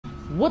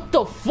What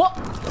the fuck?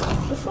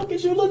 The fuck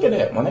is you looking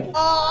at, my nigga?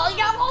 Oh,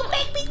 y'all gonna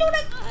make me do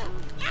that?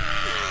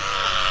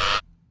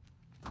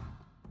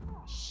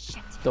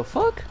 Shit. The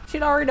fuck?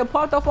 Shit already done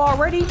popped off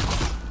already?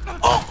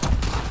 Oh!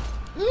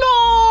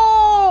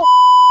 No!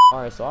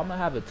 Alright, so I'm gonna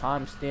have a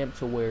timestamp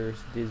to where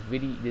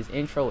this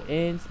intro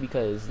ends,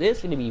 because this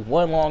is gonna be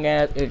one long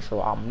ass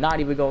intro. I'm not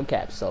even gonna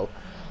cap. So,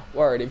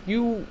 word, if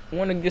you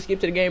wanna just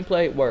skip to the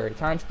gameplay, word,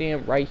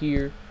 timestamp right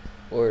here.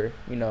 Or,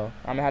 you know,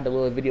 I'm gonna have the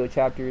little video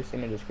chapters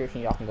in the description.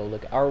 Y'all can go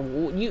look at. Or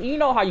you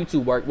know how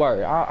YouTube work.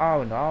 Word. I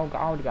don't know. I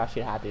don't think I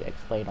should have to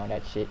explain all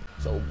that shit.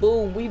 So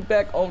boom, we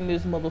back on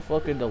this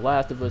motherfucker, The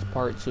Last of Us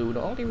Part 2.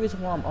 The only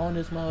reason why I'm on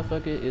this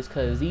motherfucker is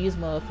cause these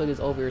motherfuckers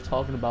over here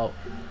talking about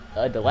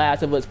The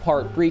Last of Us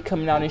Part 3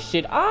 coming out and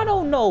shit. I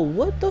don't know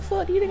what the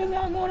fuck you think is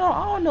going on.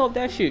 I don't know if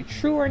that shit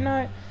true or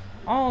not.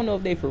 I don't know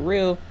if they for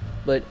real.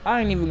 But I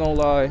ain't even gonna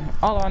lie.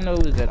 All I know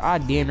is that I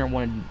damn near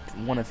want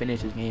to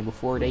finish this game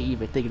before they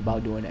even thinking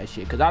about doing that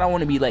shit. Cause I don't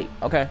want to be late.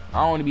 Okay,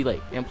 I don't want to be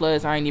late. And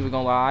plus, I ain't even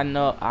gonna lie.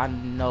 I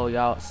know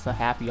y'all. So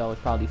half of y'all was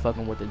probably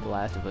fucking with the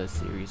Last of Us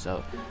series.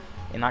 So,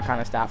 and I kind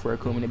of stopped for a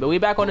cool minute. But we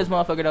back on this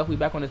motherfucker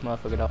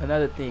though.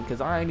 Another thing,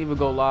 cause I ain't even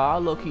gonna lie. I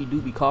low key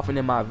do be coughing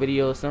in my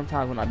videos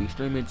sometimes when I be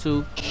streaming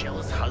too.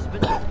 Jealous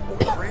husband,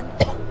 boyfriend,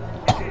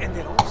 and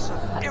then also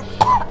everything.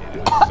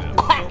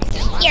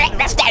 Yeah,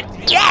 that's that.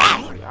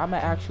 Yeah. I'ma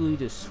actually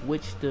just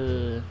switch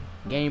the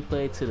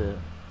gameplay to the.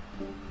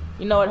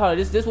 You know what? Hold on.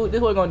 This what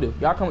we're gonna do.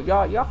 Y'all come.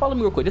 Y'all follow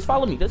me real quick. Just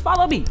follow me. Y'all.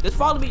 Follow me.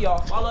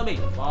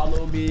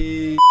 Follow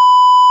me.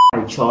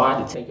 Alright, y'all. I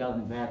had to take y'all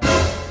in the back.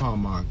 Oh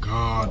my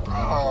god, bro.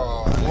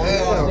 Oh,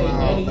 hell no,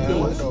 man.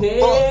 What the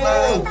fuck,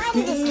 man?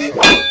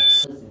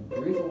 Listen,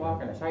 the reason why I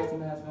got a shiesty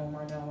mask on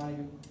right now, my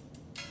nigga.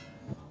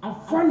 I'm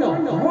from the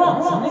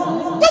Bronx,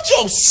 nigga. What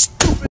you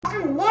stupid?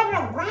 I'm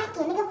never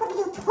lacking, nigga. What are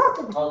you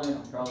talking about?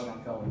 I'm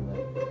trolling,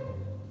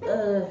 but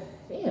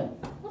damn.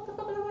 What the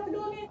fuck am I about to do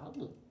again? Oh,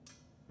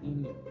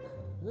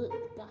 look,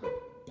 god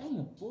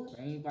damn, boy. For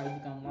anybody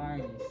think I'm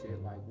lying and shit,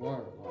 like,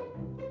 word, like,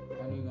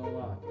 I ain't gonna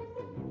lie.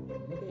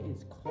 Nigga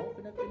is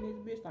coughing up in this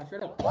bitch, like,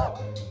 straight up.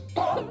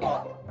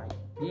 Like,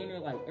 being there,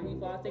 like, every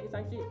 5 seconds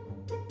type shit.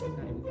 Not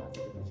every 5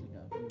 seconds, but you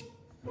know.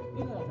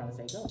 You know what I'm trying to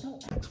say.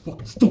 Don't. That's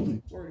fucking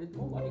stupid. Word, it's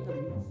more likely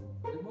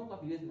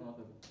this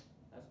motherfucker.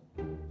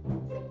 That's all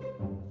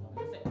I'm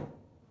gonna say.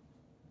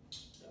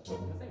 That's all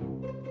I'm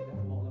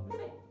gonna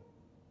say.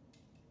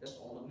 That's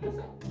all I'm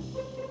gonna say.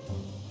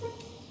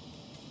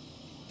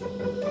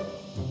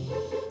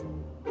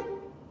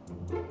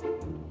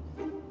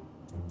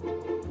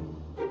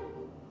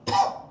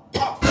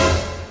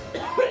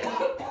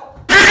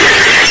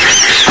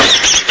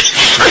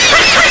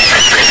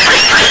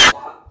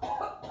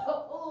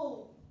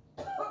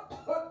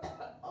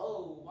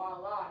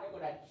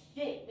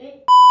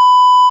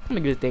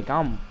 Niggas think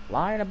I'm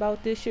lying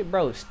about this shit,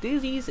 bro.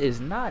 Stizzies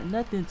is not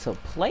nothing to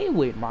play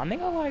with, my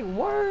nigga. Like,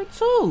 word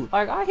too.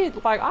 Like,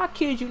 I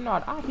kid you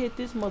not, I hit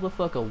this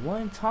motherfucker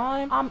one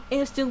time. I'm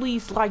instantly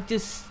like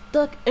just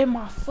stuck in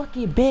my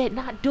fucking bed,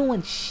 not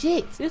doing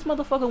shit. This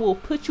motherfucker will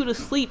put you to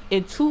sleep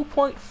in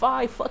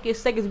 2.5 fucking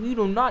seconds if you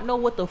do not know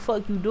what the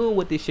fuck you doing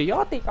with this shit.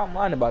 Y'all think I'm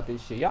lying about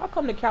this shit. Y'all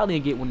come to Cali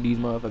and get one of these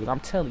motherfuckers. I'm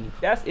telling you.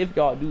 That's if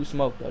y'all do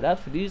smoke though.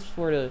 That's for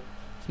the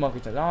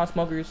smokers.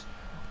 Non-smokers,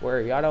 where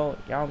y'all don't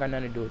got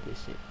nothing to do with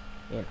this shit,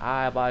 and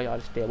I advise y'all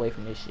to stay away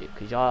from this shit,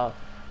 cause y'all,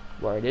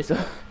 where this,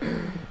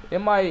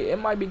 it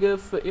might be good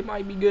for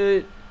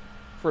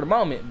the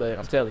moment, but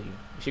I'm telling you,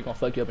 this shit gonna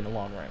fuck you up in the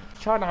long run.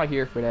 Y'all not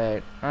here for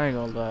that. I ain't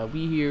gonna lie.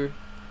 We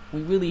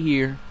really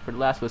here for The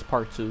Last of Us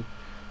Part 2.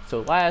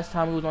 So last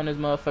time we was on this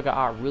motherfucker,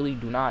 I really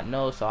do not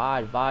know. So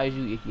I advise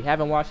you, if you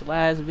haven't watched the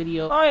last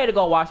video, I had to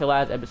go watch the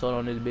last episode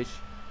on this bitch,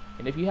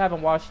 and if you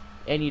haven't watched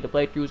any of the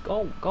playthroughs,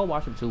 go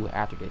watch them too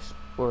after this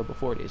or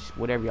before this,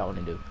 whatever y'all want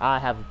to do. I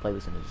have a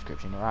playlist in the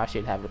description, or I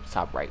should have it at the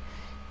top right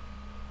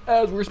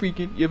as we're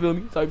speaking. You feel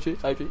me? Type shit.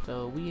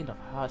 So we in the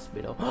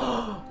hospital.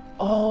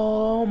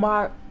 Oh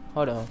my,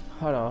 hold on,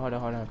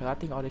 cause I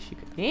think all this shit,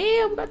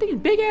 damn, we got these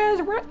big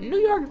ass New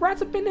York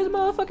rats up in this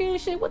motherfucker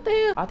and shit. What the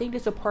hell? I think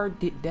this a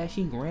part that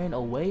she ran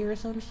away or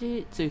some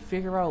shit to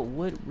figure out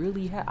what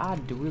really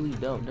happened. I really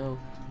don't know.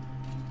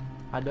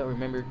 I don't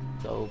remember,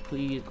 so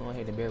please go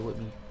ahead and bear with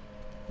me.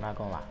 I'm not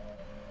gonna lie.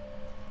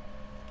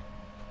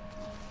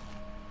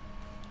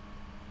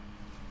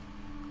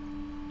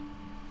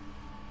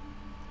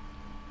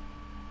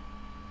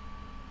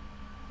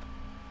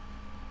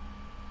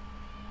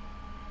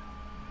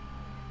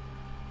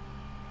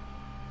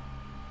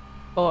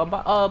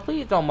 Oh,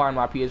 please don't mind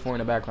my PS4 in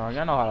the background.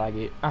 Y'all know how I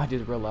get. I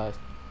just realized.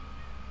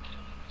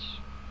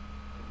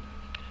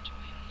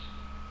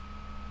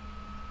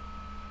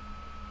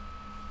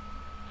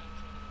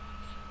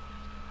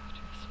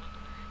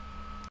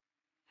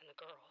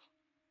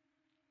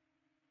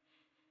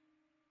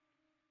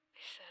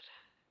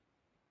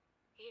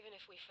 Even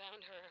if we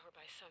found her, or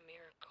by some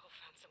miracle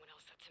found someone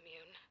else that's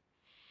immune,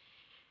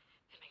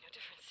 it made no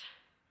difference.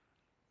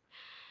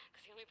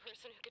 Because the only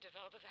person who could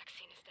develop a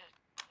vaccine is dead.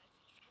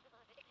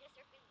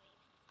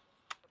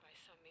 Or by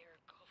some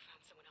miracle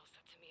found someone else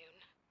that's immune,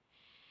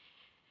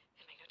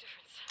 it made no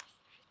difference.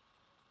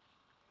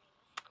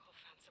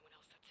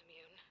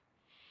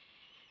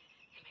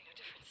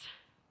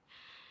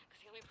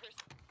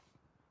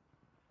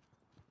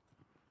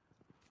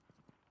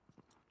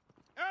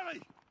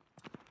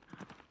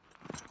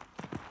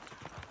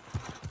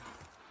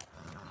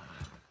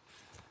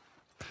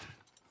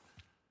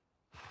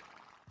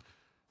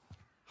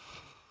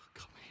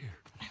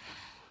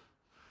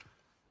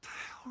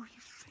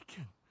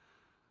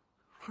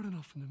 running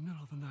off in the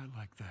middle of the night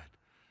like that?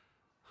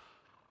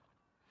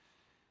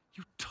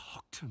 You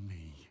talk to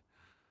me.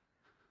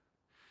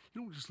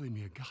 You don't just leave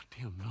me a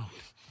goddamn note.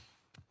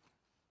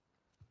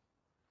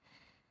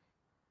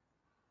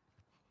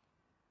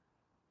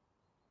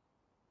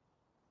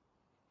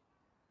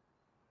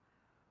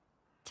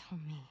 Tell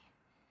me.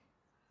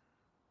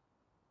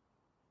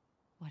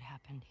 What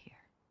happened here?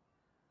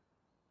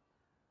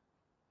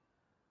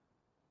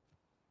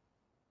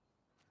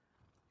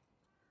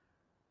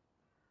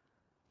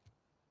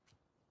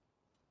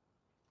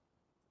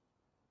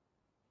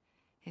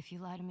 If you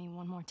lie to me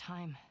one more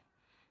time,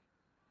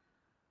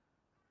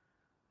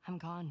 I'm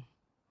gone.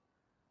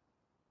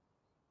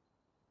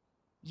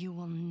 You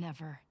will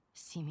never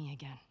see me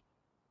again.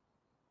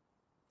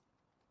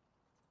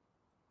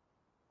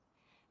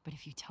 But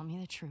if you tell me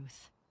the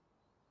truth,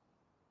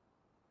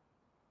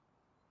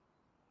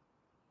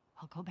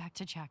 I'll go back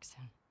to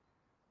Jackson.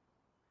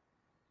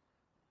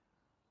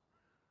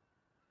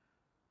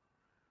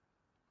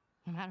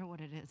 No matter what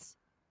it is.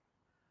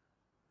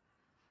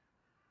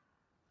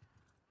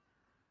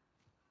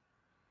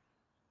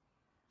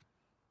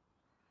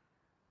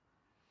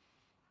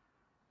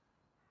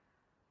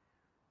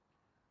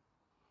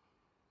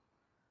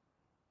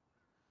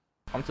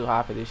 I'm too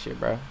high for this shit,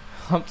 bro.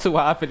 I'm too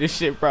high for this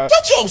shit, bro.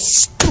 Get your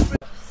stupid.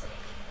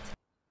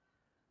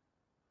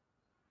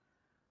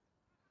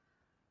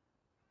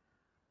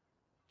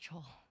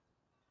 Joel.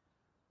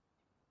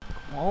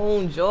 Come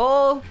on,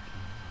 Joel.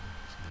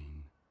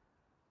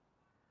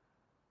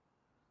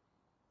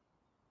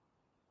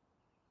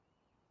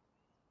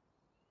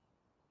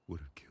 Would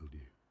have killed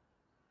you.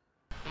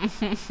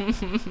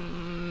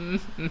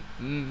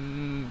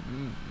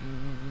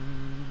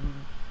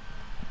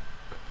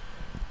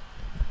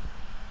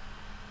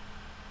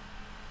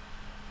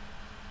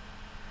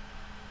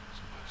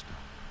 So I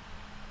stopped.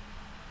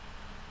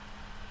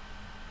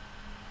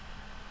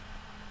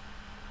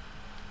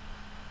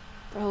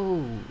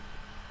 Bro,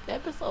 the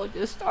episode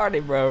just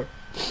started, bro.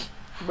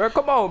 Bro,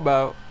 come on,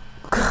 bro.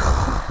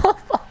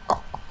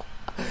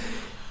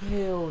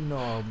 Hell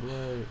no,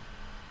 bro.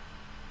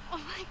 Oh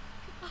my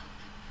God.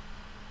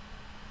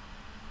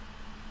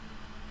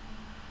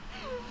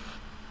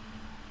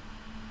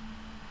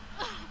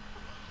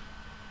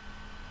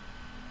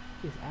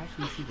 You can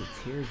actually see the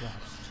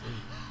teardrops too.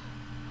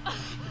 That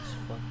shit is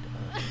fucked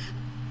up.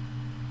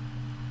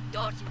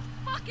 Don't you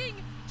fucking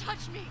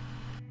touch me!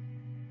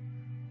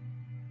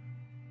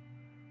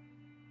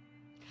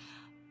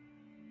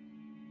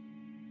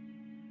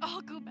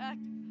 I'll go back.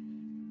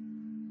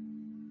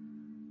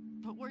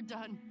 But we're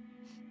done.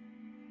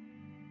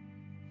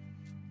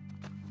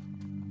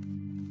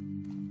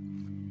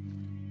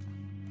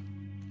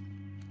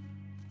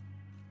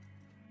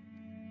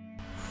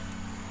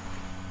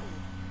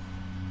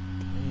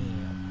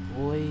 Damn,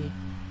 boy.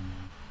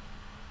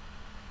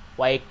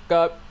 Wake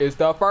up, it's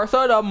the first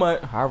of the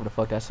month. However the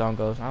fuck that song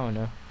goes, I don't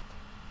know.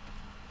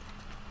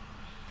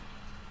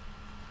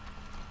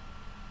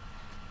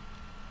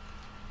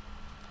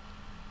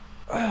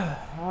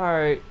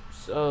 Alright,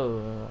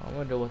 so I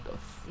wonder what the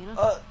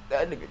fuck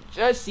that nigga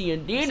Jesse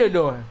and Dina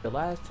doing. The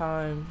last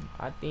time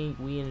I think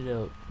we ended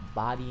up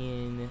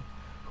bodying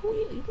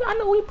I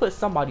know we put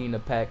somebody in the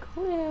pack.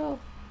 Who the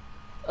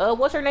hell?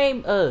 What's her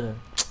name?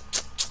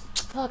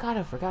 Fuck, I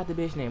done forgot the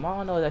bitch name. I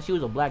don't know that she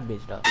was a black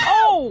bitch though.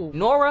 Oh!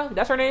 Nora?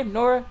 That's her name?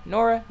 Nora?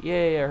 Nora?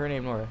 Yeah, her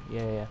name Nora.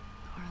 Yeah.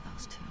 Who are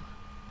those two?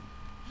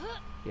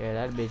 Yeah,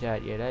 that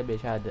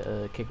bitch had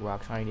the kick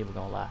rocks. I ain't even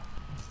gonna lie.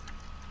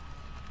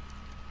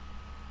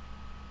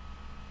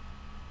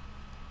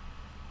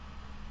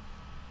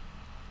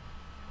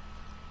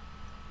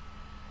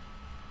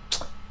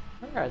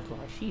 That's why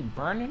she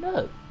burning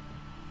up.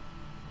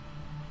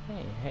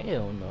 Hey,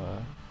 hell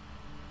no.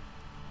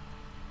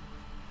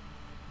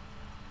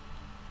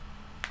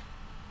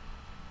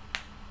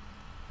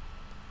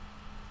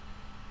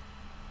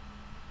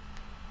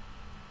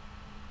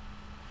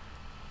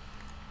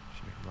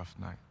 She had a rough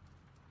night.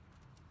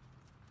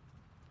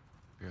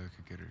 Barely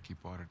could get her to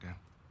keep water down.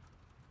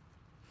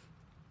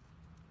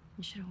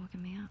 You should have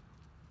woken me up.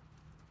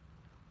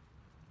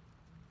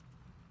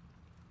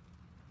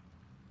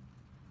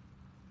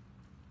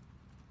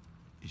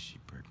 Is she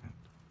pregnant?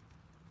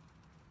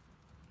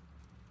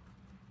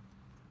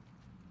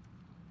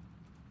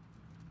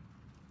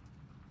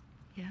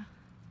 Yeah?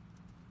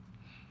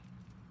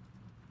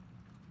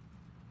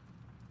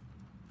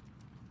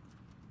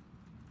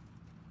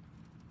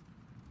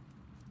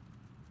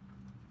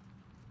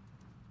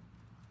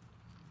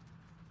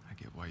 I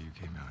get why you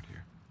came out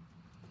here.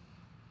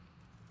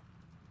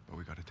 But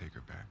we gotta take her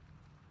back.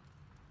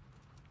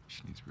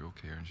 She needs real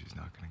care and she's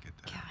not gonna get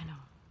that. Yeah, I know.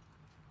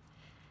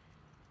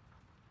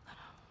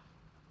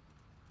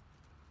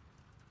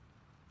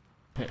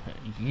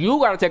 You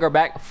gotta take her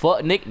back.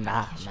 Fuck Nick.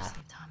 Nah. Just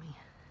leave Tommy.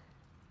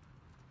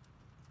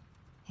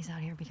 He's out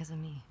here because of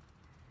me.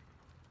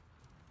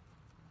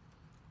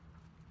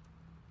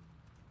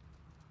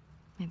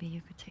 Maybe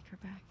you could take her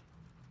back.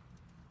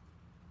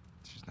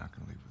 She's not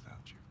gonna leave without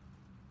you.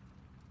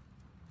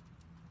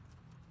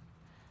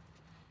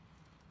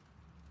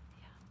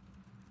 Yeah.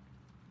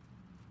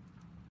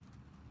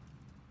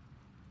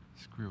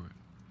 Screw it.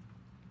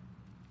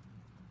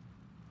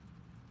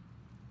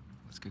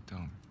 Let's get to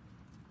him.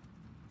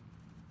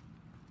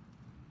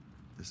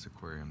 This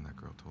aquarium that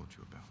girl told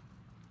you about.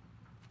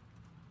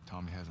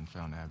 Tommy hasn't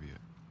found Abby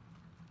yet.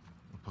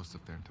 We'll post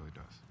up there until he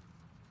does.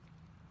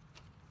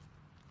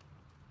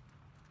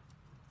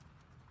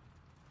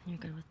 You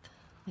good with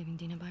leaving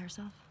Dina by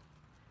herself?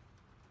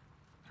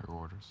 Her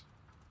orders.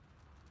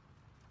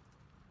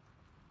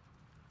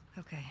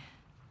 Okay.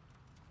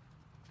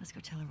 Let's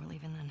go tell her we're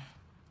leaving then.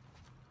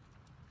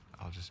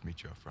 I'll just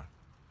meet you up front.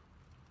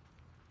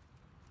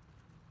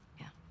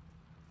 Yeah.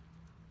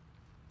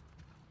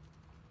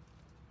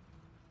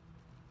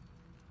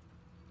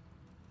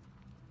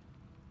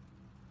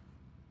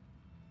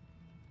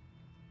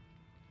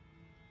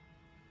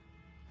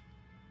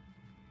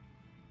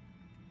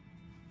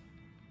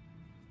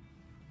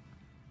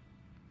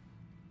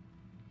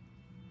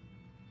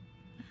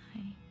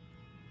 Hi.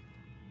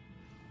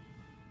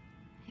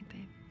 Hey,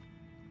 babe.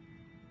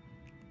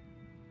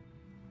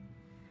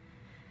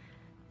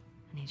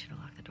 I need you to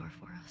lock the door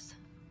for us.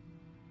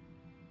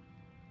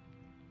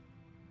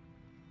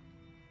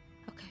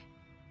 Okay.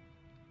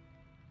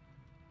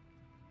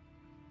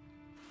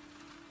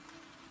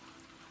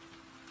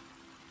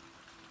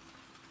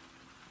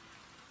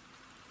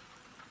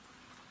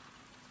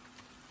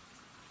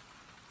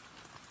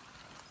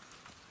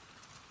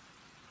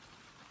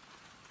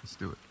 Let's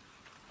do it.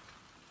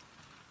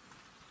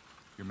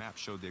 Your map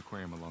showed the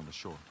aquarium along the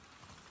shore.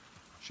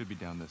 Should be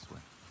down this way.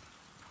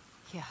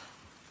 Yeah.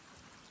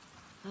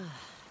 How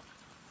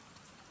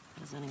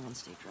does anyone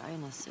stay dry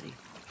in this city?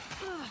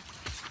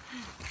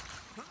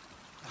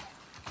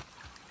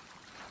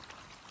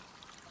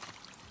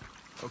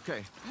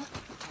 Okay.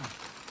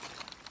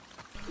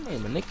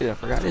 Man, but nigga, I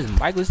forgot his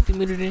mic was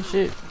muted and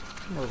shit.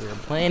 I'm over here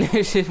playing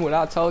that shit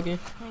without talking.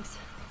 Thanks.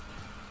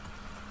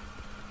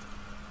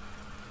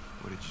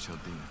 What did you tell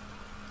Dina?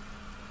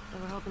 They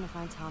were hoping to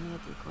find Tommy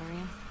at the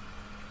aquarium.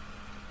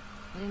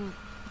 I didn't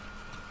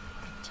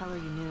tell her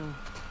you knew.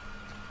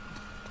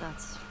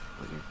 That's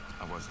what you're...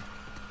 I wasn't.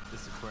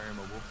 This aquarium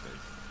a wolf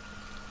face?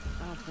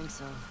 I don't think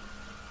so.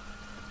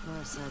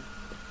 Nora said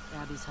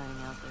Abby's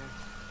hiding out there.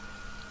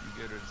 You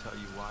get her to tell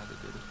you why they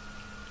did it?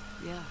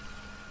 Yeah.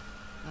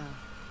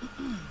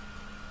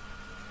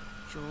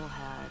 Joel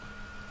had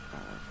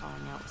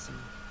falling out with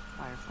some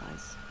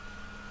fireflies.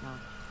 No,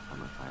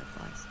 former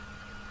fireflies.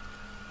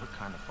 What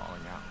kind of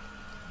falling out?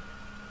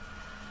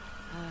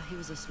 He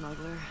was a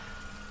smuggler.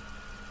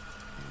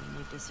 And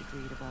they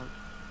disagreed about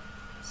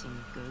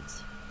some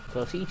goods.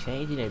 So she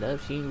changing it up.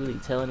 She ain't really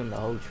telling him the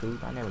whole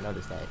truth. I never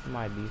noticed that. It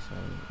might be some.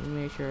 Let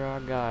me make sure I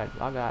got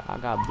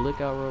Blick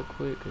out real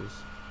quick, cause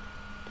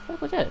what the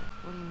fuck was that?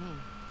 What do you mean?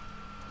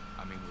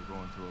 I mean, we're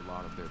going through a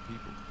lot of their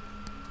people.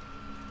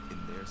 In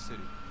their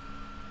city.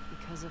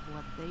 Because of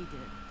what they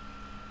did.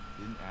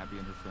 Didn't Abby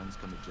and her friends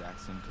come to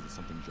Jackson because of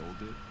something Joel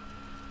did?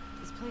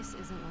 This place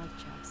isn't like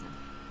Jackson.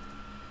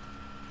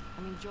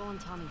 I mean, Joel and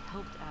Tommy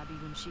helped Abby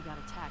when she got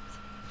attacked.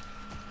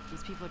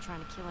 These people are trying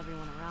to kill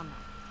everyone around them.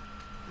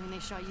 I mean, they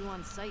shot you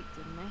on sight,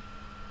 didn't they?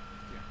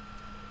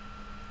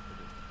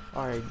 Yeah.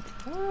 Alright,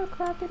 can I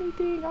craft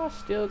anything? I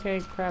still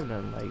can't craft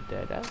nothing like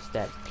that. That's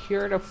that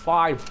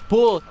purified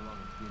bull. How long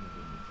has Dina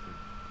been in the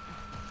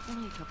city?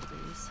 Only a couple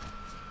days.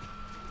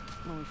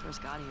 When we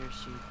first got here,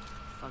 she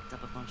fucked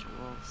up a bunch of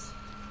wolves.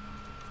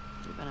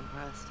 We've been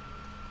impressed.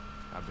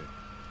 I bet.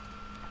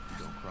 You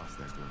don't cross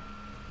that girl.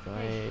 Go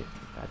ahead.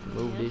 Got to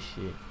move this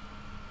shit.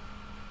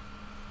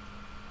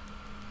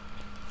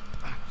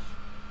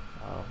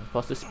 Oh,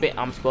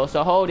 I'm supposed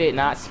to hold it,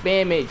 not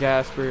spam it,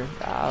 Jasper.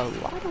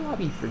 Why do I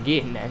be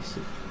forgetting that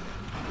shit?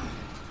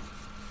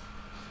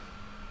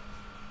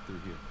 Through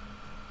here.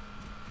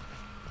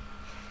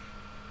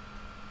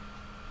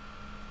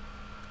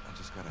 I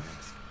just gotta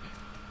ask.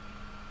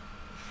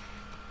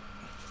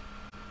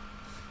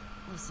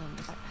 Listen,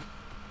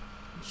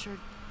 I'm sure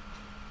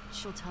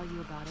she'll tell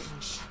you about it when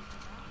she...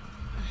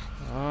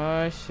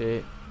 Oh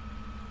shit.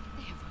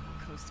 They have the whole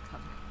coast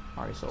covered.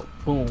 Alright, so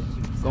boom.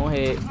 Go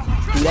ahead.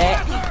 Do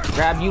that.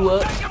 Grab you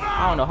up.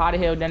 I don't know how the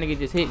hell that nigga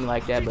just hit me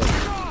like that, but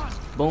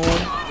boom.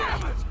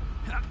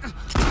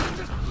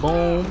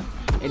 Boom.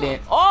 And then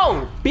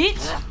oh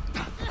bitch!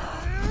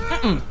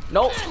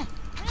 Nope.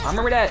 I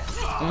remember that.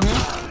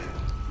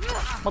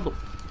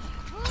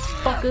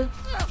 Motherfucker.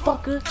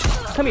 Fucker.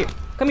 Come here.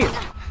 Come here.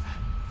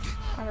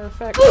 Matter of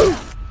fact.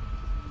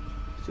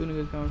 Two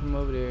niggas coming from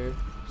over there.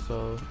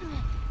 So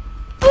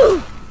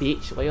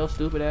bitch, lay your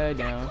stupid ass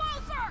down.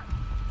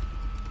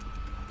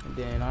 And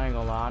then I ain't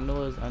gonna lie, I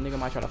know a nigga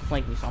might try to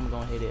flank me, so I'm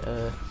gonna hit it.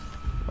 Go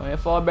ahead,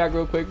 fall back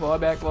real quick, fall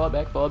back.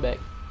 Bitch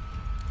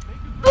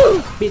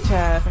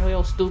ass, lay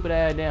your stupid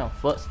ass down,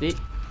 fuck stick.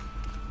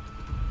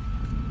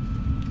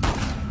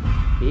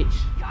 Bitch.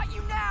 Got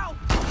you now.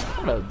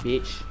 What up,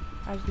 bitch?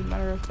 Actually,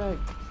 matter of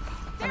fact.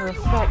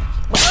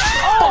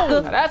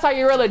 Oh! That's how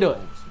you really do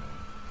it.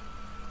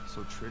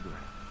 So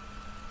triggering.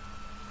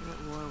 We're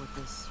at war with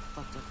this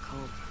fucked up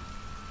cult.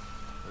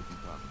 What are you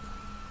talking about?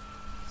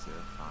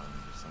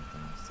 Seraphimes or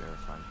something?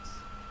 Seraphites?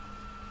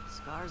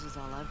 Scars is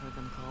all I've heard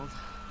them called.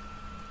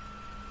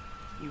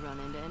 You run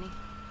into any?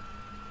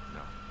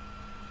 No.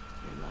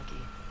 You're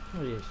lucky.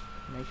 What is this?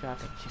 Make sure I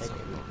can What's check up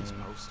with all these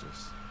everything.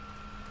 posters?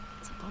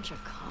 It's a bunch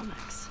of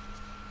comics.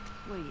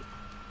 Wait,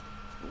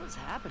 what's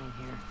happening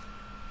here?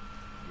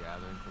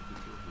 Gathering for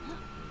people who are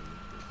really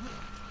into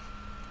it.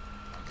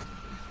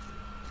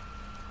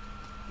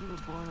 You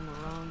were born in the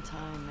wrong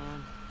time,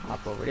 man.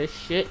 Hop over this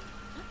shit.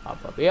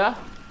 Hop up here.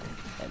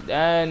 And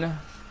then,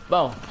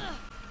 boom.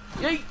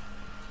 Yeet.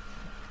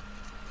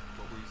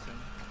 What were you saying?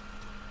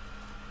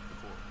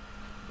 Before,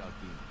 about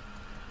being.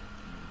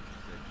 You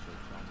said you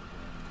showed trauma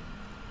again.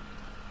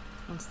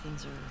 Once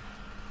things are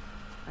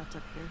wrapped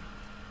up here,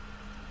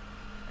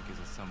 I guess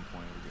at some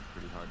point it would get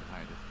pretty hard to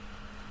hide it.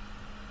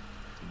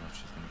 Do you know if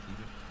she's gonna keep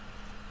it?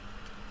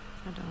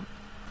 I don't.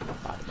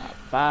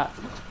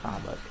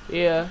 Hop up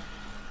here.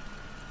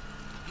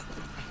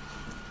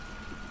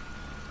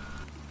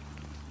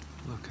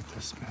 Look at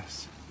this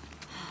mess.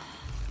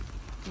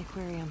 The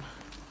aquarium.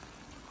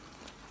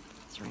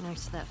 It's right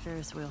next to that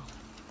Ferris wheel.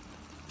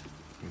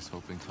 Here's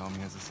hoping Tommy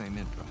has the same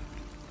info.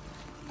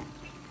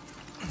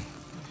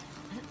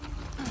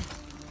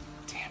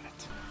 Damn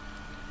it.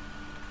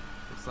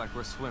 Looks like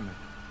we're swimming.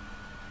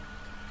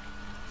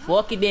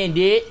 Fuck it then,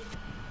 dude.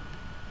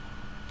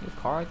 There's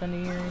cars under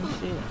here and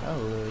shit.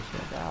 Oh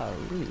shit.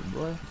 Golly,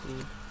 boy.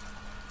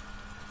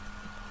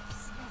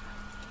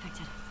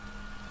 Infected.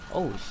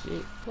 Oh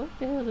shit. What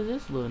the hell is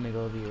this little nigga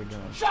over here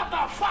doing? Shut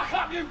the fuck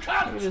up, you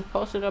cunt! You just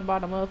posted up by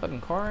the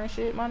motherfucking car and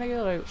shit, my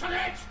nigga? Like,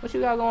 what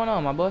you got going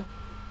on, my boy?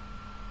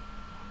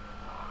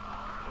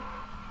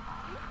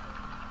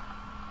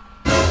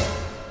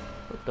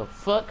 What the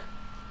fuck?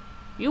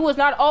 You was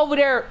not over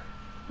there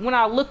when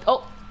I looked.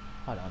 Oh,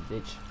 hold on,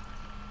 bitch.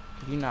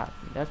 You not.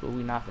 That's what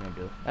we not finna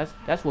do.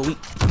 That's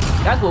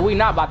what we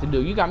not about to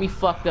do. You got me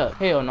fucked up.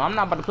 Hell no, I'm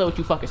not about to play with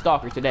you fucking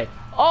stalkers today.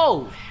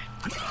 Oh,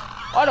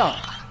 hold on.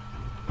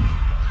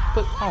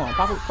 Hold on,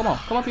 Papa.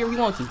 Come up here if you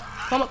want to.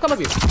 Come up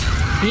here.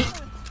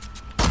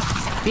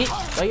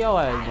 Bitch, lay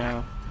your ass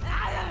down.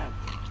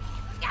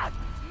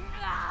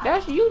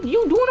 That's you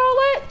doing all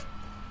that?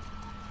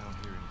 I don't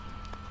hear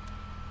anything.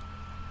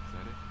 Is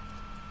that it?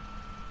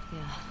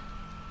 Yeah,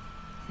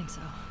 I think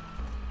so.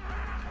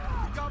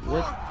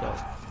 What the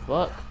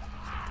fuck?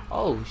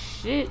 Oh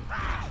shit.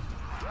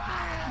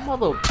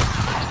 Mother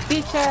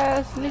bitch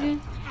ass nigga.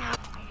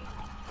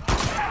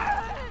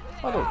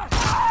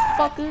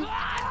 Motherfucker.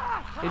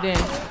 And then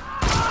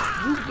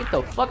you get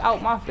the fuck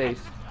out my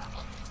face.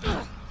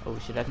 Oh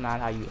shit, that's not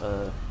how you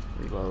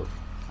reload.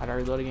 How do I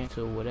reload again?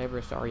 So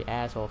whatever sorry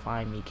asshole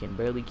find me can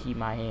barely keep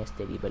my hand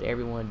steady, but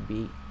everyone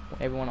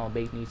on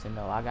base needs to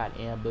know I got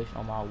ambushed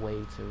on my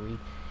way to read.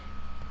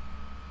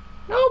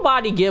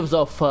 Nobody gives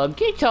a fuck.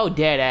 Get your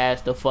dead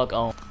ass the fuck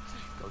on.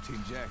 Go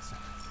Team Jackson.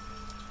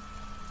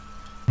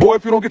 Boy,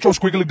 if you don't get your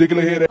squiggly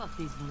diggly head. Fuck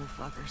these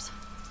motherfuckers.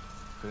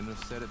 Couldn't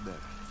have said it better.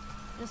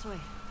 This way.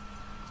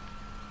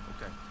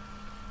 Okay.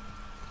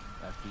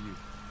 After you.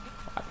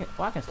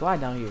 I can slide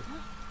down here.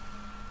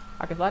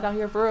 I can slide down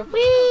here for real. Whee!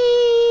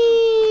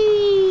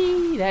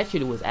 That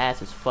shit was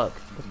ass as fuck.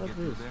 You can get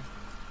through there.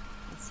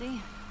 Let's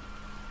see.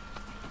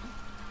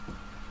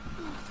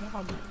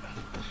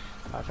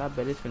 Gosh, I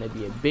bet it's gonna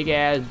be a big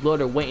ass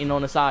bloater waiting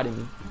on the side of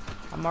me.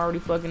 I'm already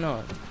fucking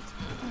on.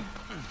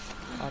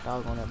 I thought I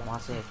was going there by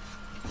myself.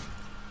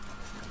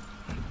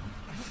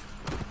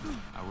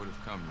 I would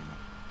have come, you know,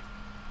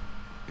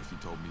 if you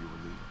told me you were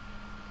leaving.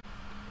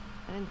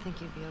 I didn't think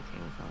you'd be okay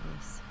with all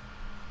this.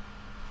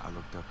 I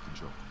looked up to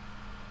Joel.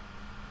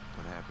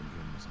 What happened to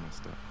him was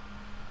messed up.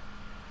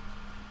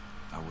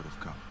 I would have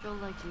come. Joel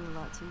liked you a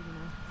lot too, you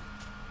know.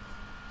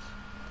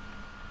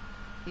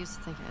 He used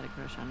to think I had a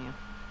crush on you.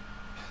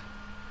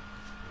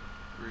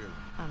 Really?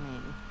 I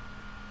mean,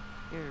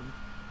 you're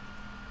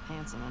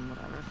handsome and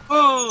whatever.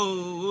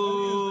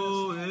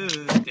 Oh, yeah.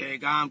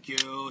 Think I'm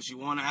cute. She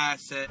wanna have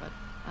sex. But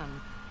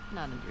I'm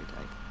not into your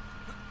type.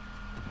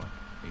 What,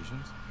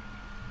 Asians?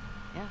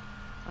 Yeah,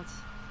 that's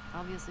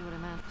obviously what I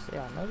meant. See,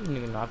 I know these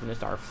niggas not gonna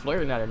start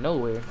flirting out of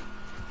nowhere.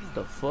 What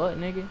the fuck,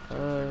 nigga? Book as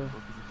a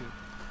kid?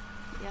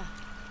 Yeah,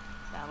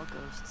 Battle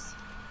Ghosts.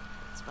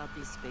 It's about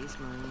these space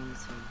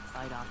marines who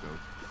fight off Dope.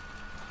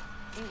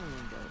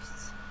 alien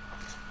ghosts.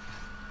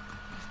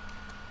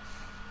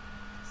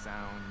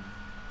 Sound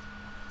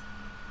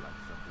like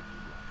something you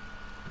like.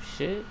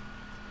 Shit.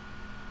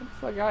 Where the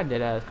fuck y'all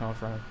dead ass come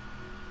from?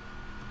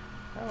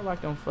 I don't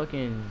like them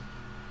fucking.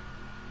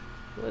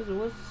 What's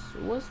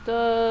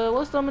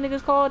them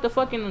niggas called? The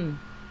fucking.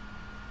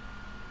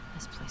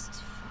 This place is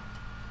fucked.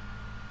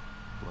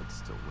 Blood's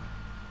still wet.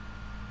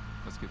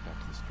 Let's get back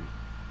to the street.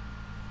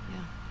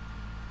 Yeah.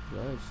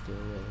 Blood still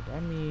wet.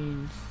 That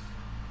means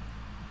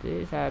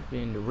this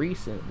happened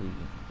recently.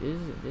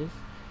 This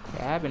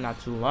it happened not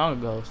too long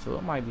ago, so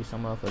it might be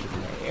some motherfuckers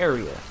in the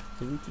area.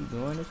 So we keep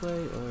going this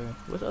way, or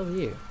what's over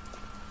here?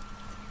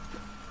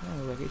 I don't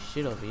know, like it's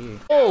shit over here.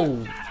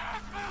 Oh!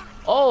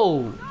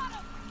 Oh!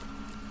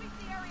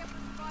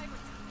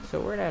 So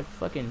where that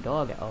fucking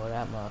dog at? Oh,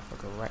 that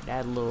motherfucker, right?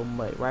 That little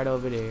mutt right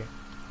over there.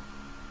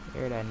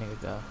 Where that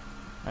nigga go?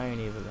 I ain't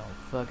even gonna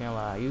fucking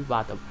lie. You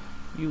about to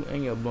You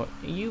and your blunt.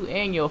 You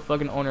and your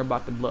fucking owner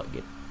about to blunt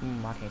get.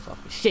 I can't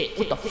talk this shit.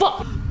 What the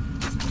fuck?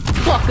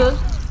 Fucker!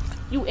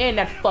 You and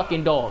that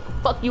fucking dog.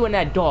 Fuck you and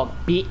that dog,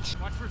 bitch.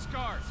 Watch for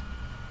scars.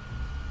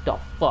 The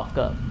fuck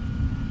up.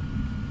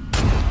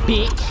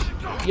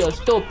 Bitch. Yo,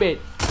 stupid.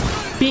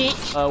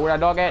 Bitch. Where that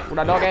dog at? Where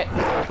that dog at?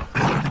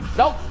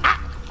 Nope. Ah.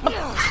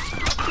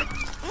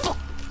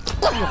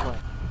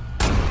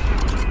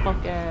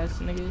 Fuck ass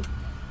nigga.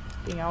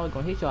 Think I was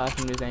gonna hit your ass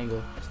from this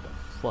angle. That's the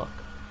fuck.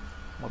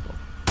 What the?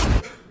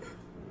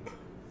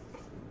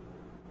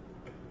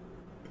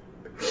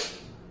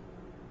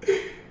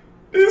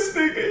 This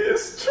nigga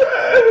is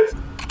trash.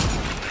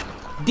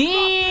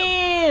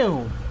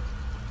 Damn!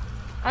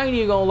 I ain't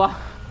even gonna lie.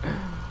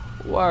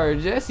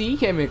 Word, Jesse, he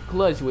came in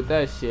clutch with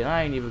that shit.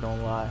 I ain't even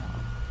gonna lie.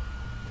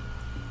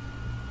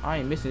 I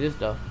ain't missing this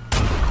stuff.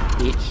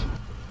 Bitch.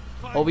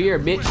 Over here,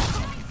 bitch.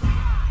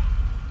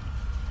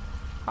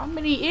 How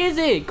many is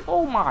it?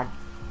 Oh my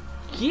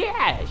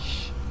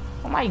gosh.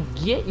 Oh my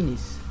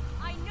goodness.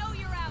 I know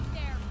you're out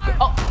there.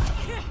 Oh.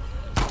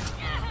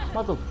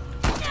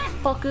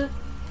 Motherfucker.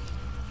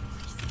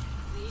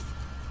 Please.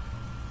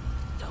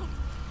 Don't.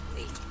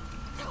 Please.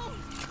 Don't.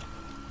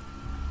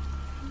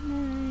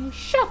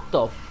 Shut the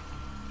All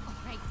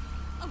right.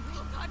 Oh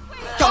God,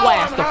 wait. your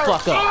ass the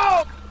fuck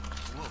up.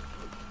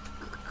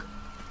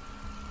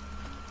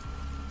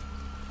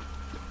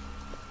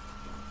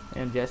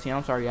 And Jesse,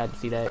 I'm sorry you had to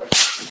see that.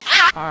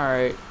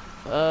 Alright.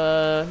 We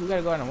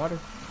gotta go in the water.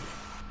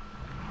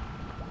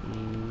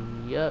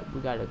 Yep,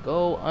 we gotta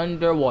go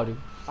underwater.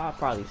 I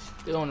probably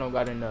still don't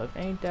got enough.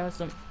 Ain't that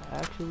some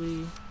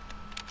actually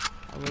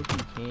I wish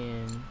we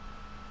can.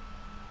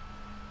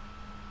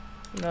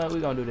 No, we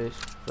gonna do this.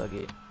 Fuck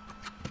it.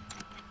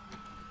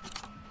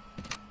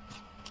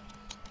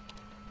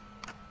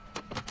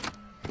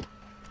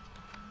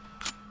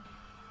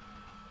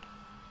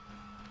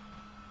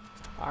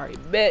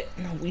 Alright, bet.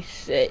 We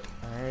set.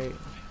 Alright.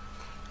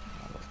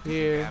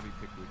 Here. Abby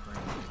picked the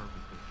aquarium on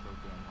purpose, but it's so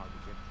damn hard to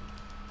get to.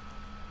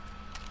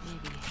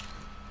 Maybe.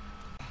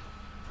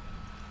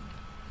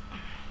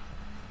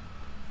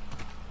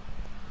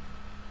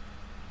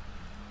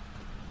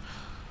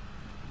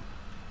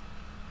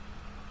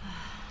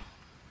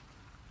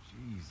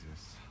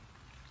 Jesus.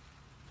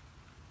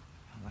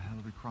 How the hell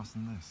are we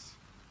crossing this?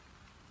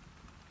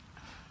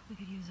 We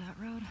could use that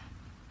road.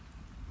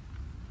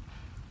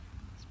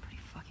 It's pretty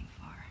fucking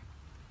far.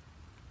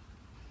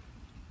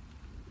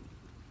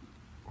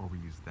 Or we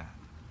use that.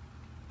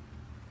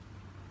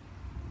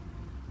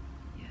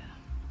 Yeah.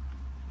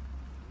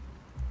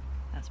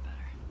 That's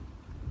better.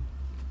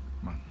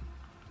 Come on.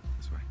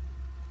 This way.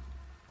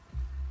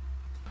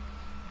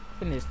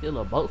 Finna steal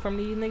a boat from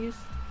these niggas?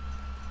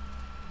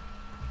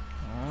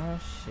 Oh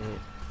shit.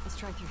 Let's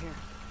try through here.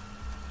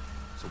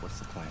 So what's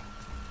the plan?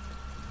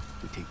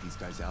 We take these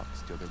guys out,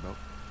 steal their boat?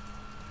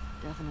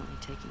 Definitely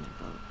taking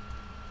their boat.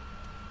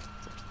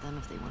 It's up to them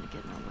if they want to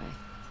get in our way.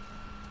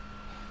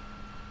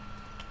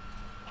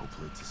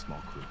 Hopefully it's a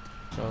small crew.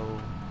 So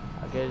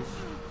I guess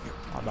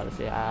I'm about to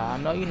say I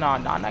know you're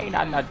not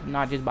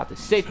not just about to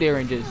sit there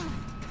and just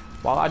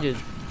while I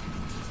just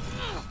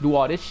do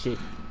all this shit.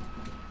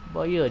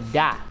 But you'll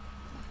die.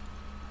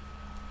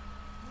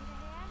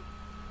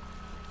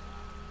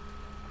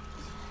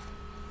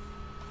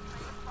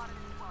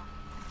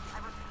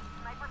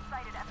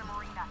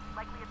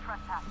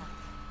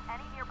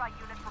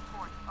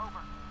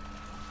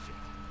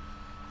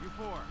 You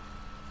four,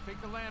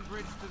 take the land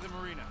bridge to the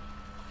marina.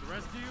 The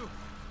rest of you,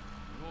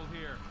 hold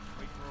here.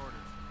 Wait for orders.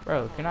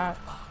 Bro, can I?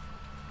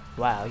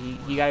 Wow,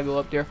 you gotta go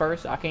up there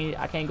first. I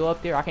can't go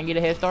up there. I can get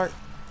a head start.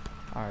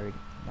 Alright,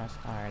 that's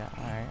alright.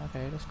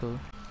 Okay, that's cool.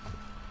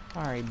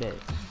 Alright, bet.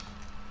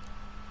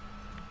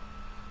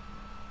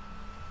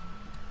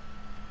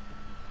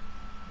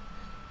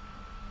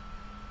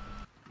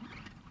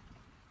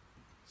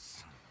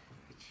 Son of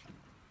a bitch.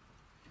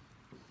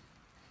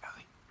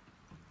 Ellie.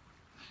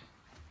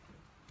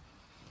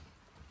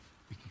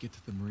 We can get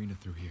to the marina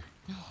through here.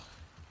 No,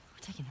 we're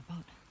taking their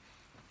boat.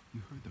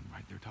 You heard them,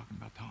 right? They're talking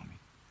about Tommy.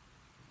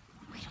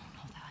 We don't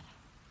know that.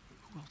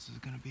 Who else is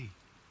it gonna be?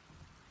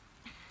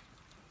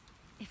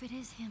 If it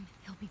is him,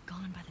 he'll be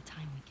gone by the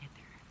time we get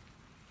there.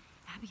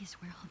 Abby is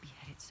where he'll be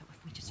headed, so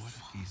if we just What if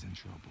fall, he's in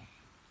trouble?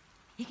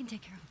 he can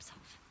take care of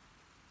himself.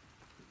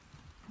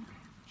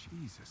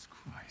 Jesus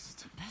Christ.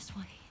 The best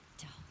way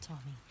to help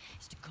Tommy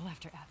is to go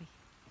after Abby.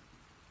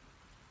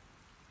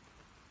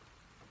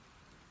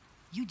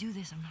 You do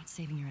this, I'm not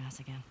saving your ass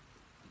again.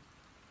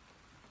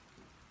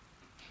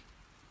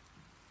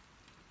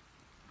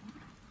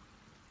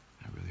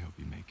 I really hope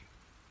you make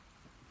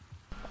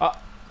it.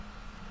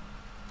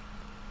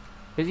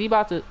 Is he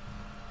about to?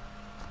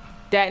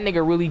 That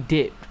nigga really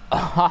dipped.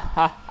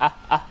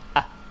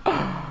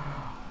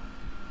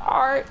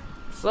 Alright,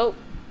 so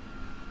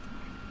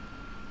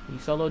he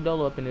solo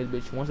dolo up in this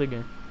bitch once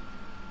again.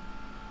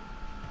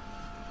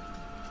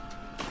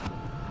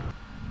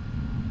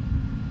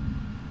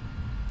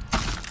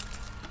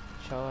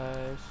 Show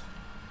ass.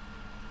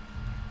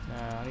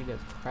 Nah, I need to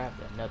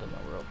craft another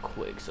one real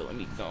quick, so let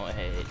me go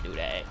ahead and do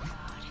that.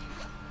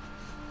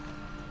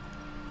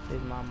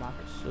 Here's my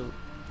mocker suit.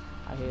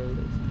 I hear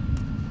this.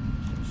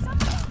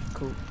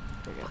 Cool.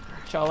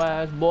 Get your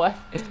ass, boy.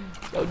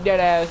 Yo, dead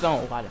ass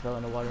on. Why they fell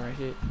in the water and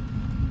shit.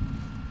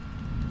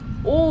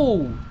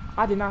 Ooh,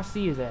 I did not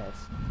see his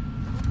ass.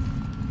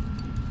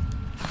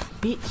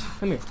 Bitch,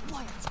 come here.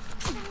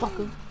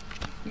 Fucker.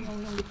 You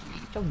don't know, get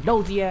your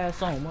nosy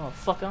ass on,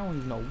 motherfucker. I don't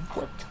even know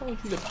what told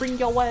you to bring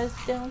your ass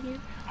down here.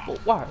 But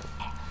why?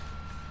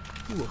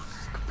 You a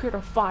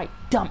certified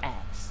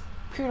dumbass.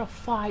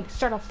 Certified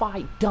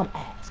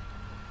dumbass.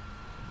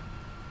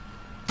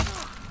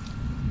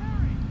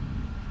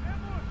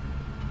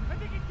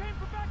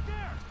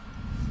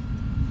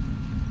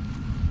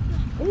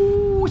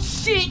 Oh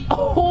shit!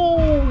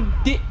 Oh,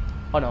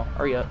 oh no!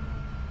 Hurry up!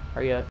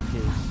 Hurry up!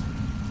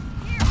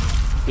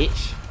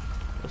 Bitch!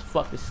 Let's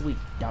fuck to sleep,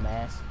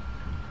 dumbass.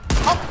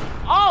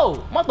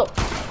 Oh!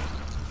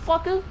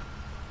 Motherfucker!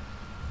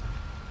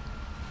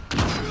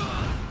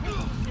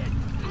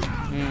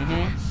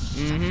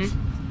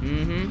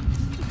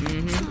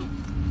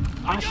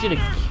 I should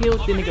have killed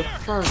the nigga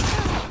first.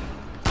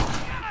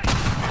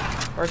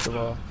 First of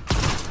all,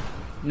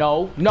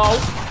 no,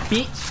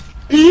 bitch,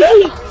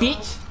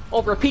 bitch.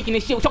 Over peeking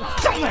this shit with your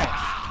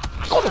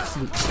dumbass. Go to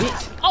sleep,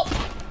 bitch. Oh!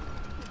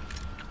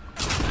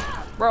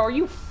 Bro, are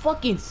you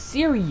fucking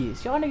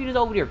serious? Y'all niggas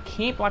over there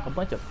camp like a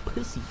bunch of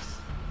pussies.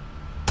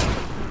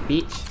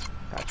 Bitch.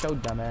 Got your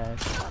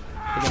dumbass.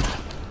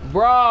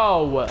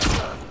 Bro!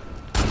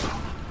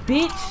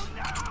 Bitch!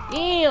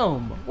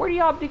 Damn! Where do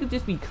y'all niggas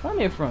just be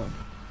coming from?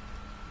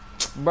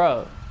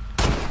 Bro.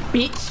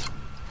 Bitch!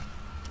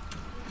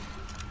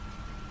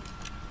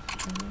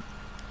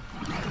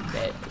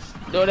 Let's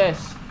do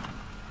this.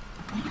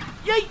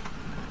 Yay!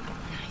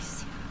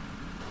 Nice.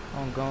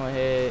 I'm going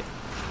ahead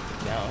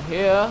down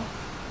here.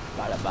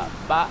 Bada bop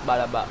bop,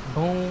 bada bop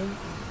boom.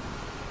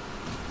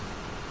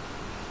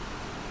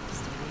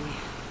 Steady.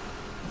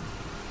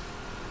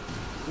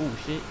 Ooh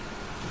shit.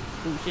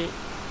 Ooh shit.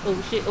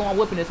 Ooh shit. Oh, I'm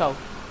whipping this hoe.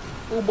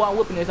 Ooh boy, I'm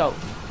whipping this hoe.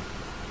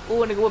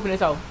 Ooh, a nigga whipping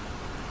this hoe.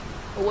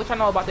 Oh, what y'all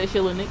know about that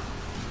shit, little nigga?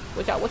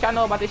 What y'all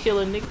know about this shit,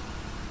 little nigga?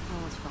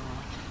 Oh, it's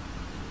following.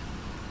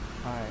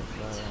 Alright,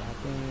 so I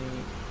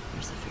think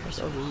There's the Ferris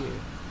over wheel. here.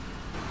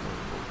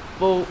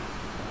 Boom.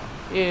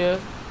 Yeah.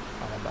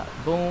 Bada bop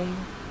boom.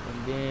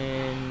 And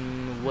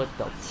then what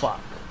the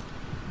fuck?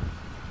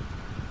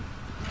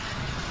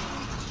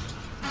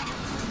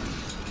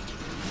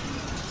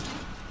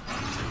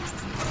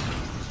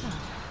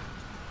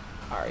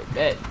 Alright,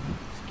 bet.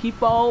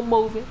 Keep on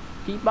moving.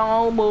 Keep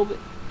on moving.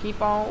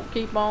 Keep on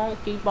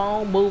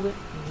moving.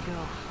 Here we go.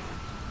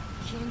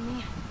 Kidding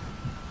me?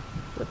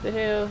 What the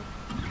hell?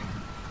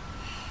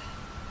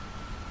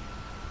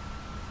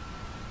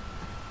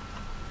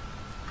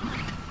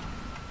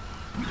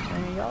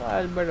 Man, y'all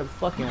guys better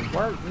fucking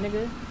work,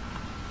 nigga.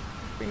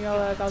 Bring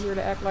y'all ass out here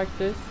to act like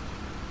this.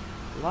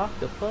 Lock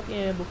the fuck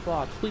in before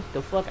I tweak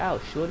the fuck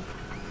out, shorty.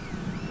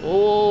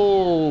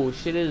 Oh,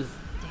 shit is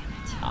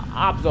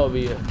ops over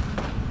here.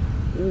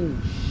 Oh,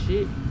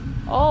 shit.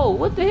 Oh,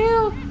 what the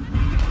hell?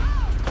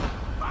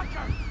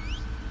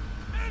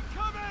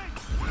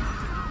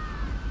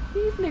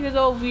 These niggas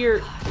over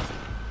here.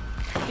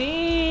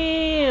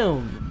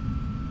 Damn.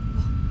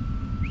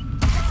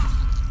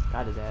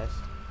 Got his ass.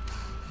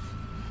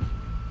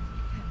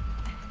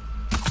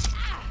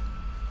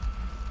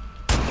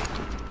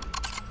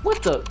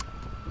 What the?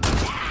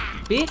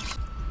 Bitch?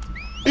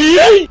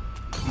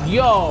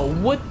 Yo,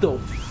 what the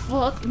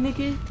fuck,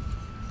 nigga?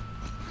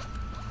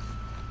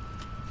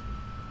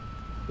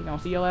 You don't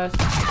see your ass?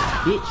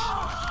 Bitch.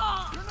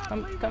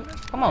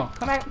 Come on.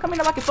 Come in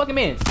like your fucking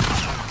mans.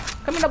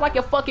 Come in like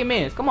your fucking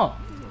mans. Come on.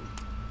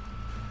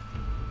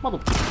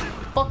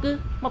 Motherfucker.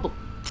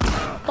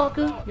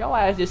 Y'all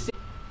ass just sit.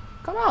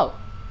 Come out,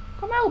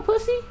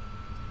 pussy.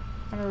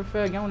 I never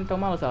felt y'all want to throw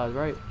Molotovs,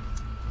 right?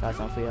 Got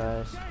something for your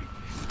ass.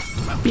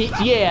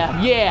 Bitch,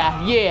 yeah.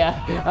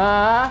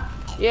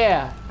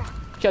 Yeah.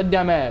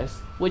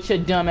 With your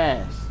dumb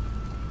ass.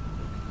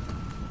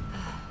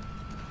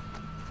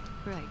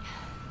 Right.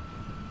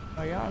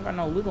 Oh, y'all don't got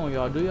no loot on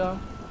y'all, do y'all?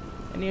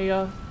 Any of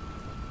y'all?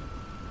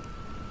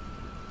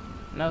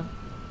 No?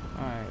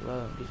 Alright,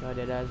 well, get y'all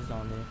dead asses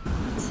on there.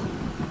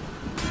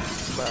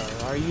 Bro,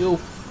 are you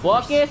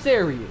fucking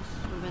serious?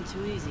 Would've been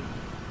too easy.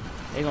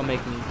 They gonna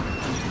make me.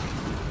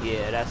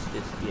 Yeah, that's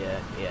just. Yeah.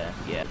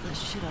 Get the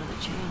shit out of the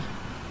chain.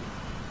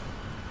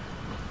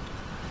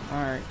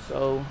 Alright,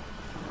 so.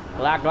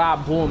 Black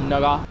boom,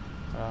 nigga.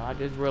 I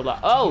just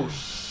realized. Oh,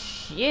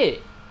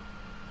 shit.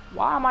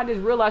 Why am I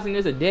just realizing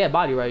there's a dead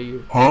body right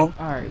here? Huh?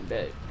 Alright,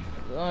 bet.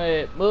 Go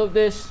ahead, move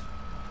this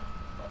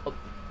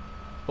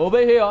over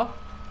here.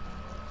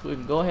 So we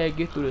can go ahead and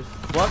get through this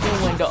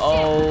fucking window.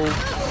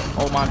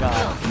 Oh my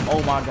god.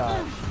 Oh my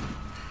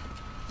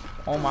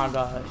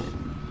gosh.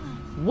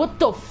 What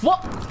the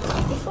fuck?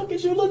 What the fuck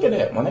is you looking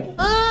at, my nigga?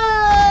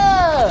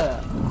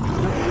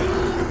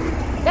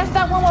 That's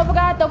that one motherfucker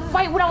I had to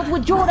fight when I was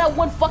with Joe. That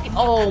one fucking.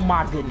 Oh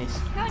my goodness.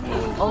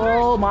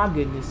 Oh my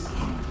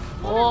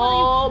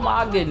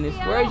goodness.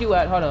 Where's you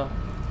at? Hold on.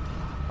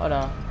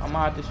 I'm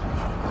gonna have to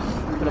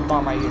put a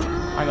bomb right here.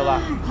 I I ain't gonna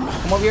lie.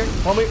 Come over here.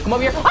 Come over here. Come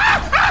over here.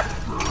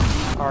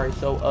 Ah! Alright,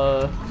 so,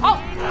 oh!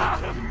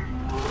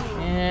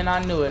 And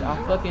I knew it.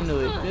 I fucking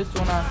knew it. This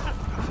one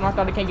I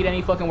thought it can't get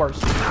any fucking worse.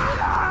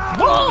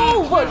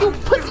 Whoa! What, you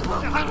pussy!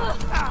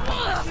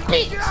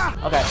 Bitch!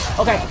 Okay,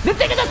 okay. This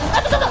thing is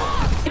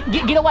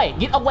get away.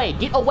 Get away.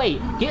 Get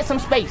away. Get some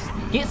space.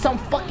 Get some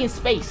fucking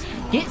space.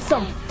 Get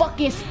some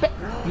fucking space.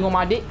 You on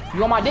my dick?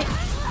 You on my dick?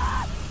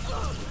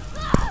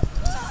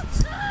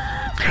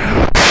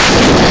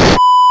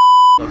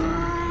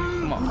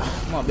 Come on.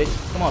 Come on,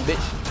 bitch. Come on,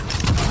 bitch.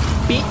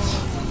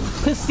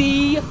 Bitch.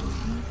 Pussy.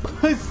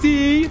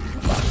 Pussy.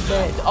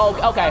 Oh,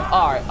 okay.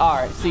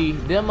 Alright. See,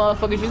 them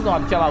motherfuckers, you gonna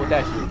have to chill out with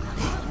that shit.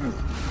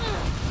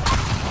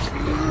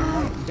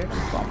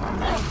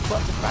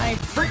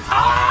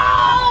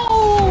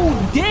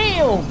 Oh,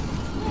 damn.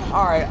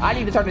 Alright, I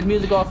need to turn this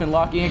music off and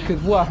lock in, cause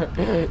what?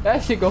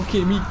 That shit gonna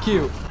get me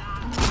killed.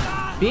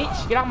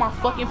 Bitch, get out my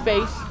fucking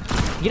face.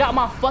 Get out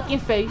my fucking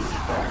face.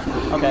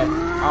 Okay.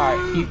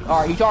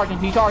 Alright, he charging.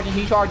 Keep running.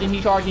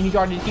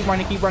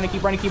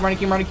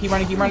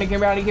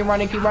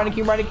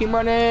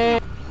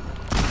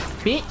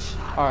 Bitch.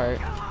 Alright.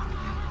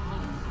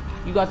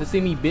 You got to see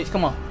me, bitch.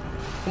 Come on.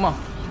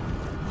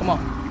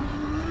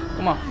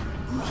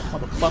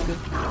 Motherfucker.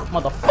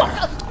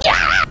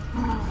 Yeah!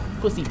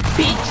 Pussy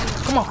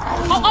bitch. Come on.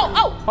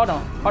 Oh. Hold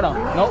on.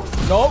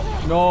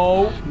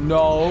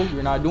 No.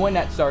 You're not doing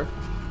that, sir.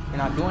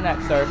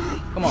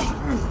 Come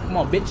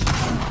on, bitch.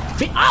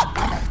 Bitch. Oh!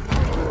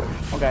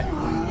 Okay.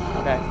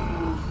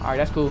 Alright,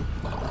 that's cool.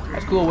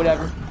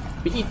 Whatever.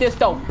 But eat this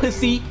though,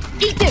 pussy.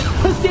 Eat this,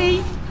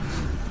 pussy.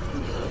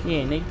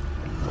 Yeah, nigga.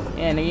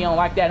 You don't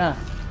like that, huh?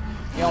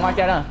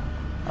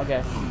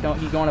 Okay.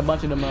 You going a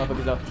bunch of them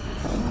motherfuckers though.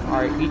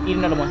 Alright, eat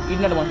another one.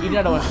 Hold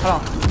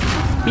on.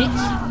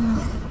 Bitch.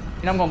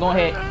 And I'm gonna go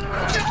ahead.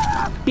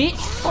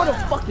 Bitch, go the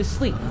fuck to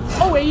sleep.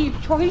 Oh, he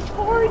charging.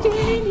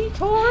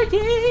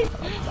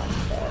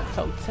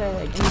 Toe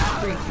tag in the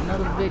streets,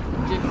 another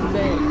victim, just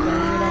bag.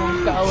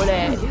 Don't go with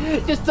that.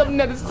 Just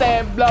another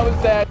sad blow is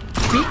that.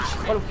 Bitch,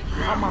 go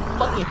on my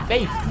fucking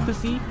face,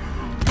 pussy.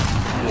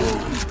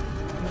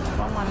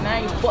 On my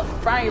name, fuck,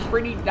 frying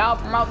pretty dog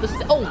from out the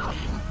oh.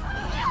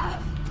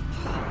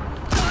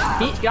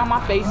 Bitch, get on my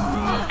face.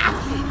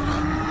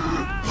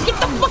 Get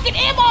the fucking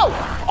ammo!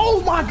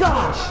 Oh my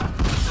gosh!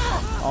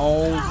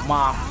 Oh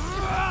my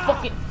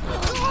fucking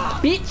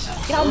bitch!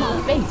 Get out of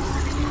my face!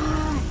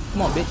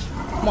 Come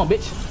on,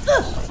 bitch!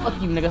 Fuck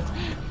you, nigga!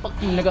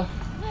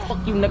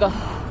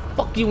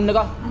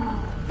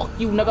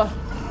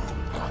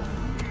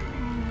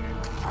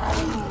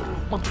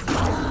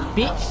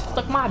 Bitch,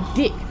 suck my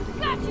dick!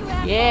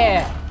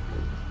 Yeah!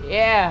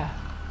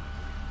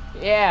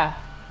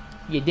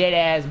 You dead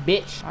ass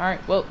bitch!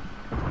 Alright, well.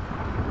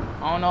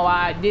 I don't know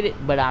why I did it,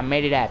 but I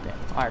made it happen.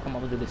 Alright, come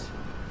on, let's do this.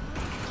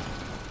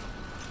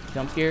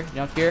 Jump scare,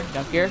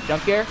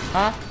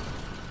 huh?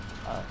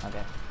 Oh,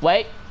 okay.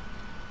 Wait!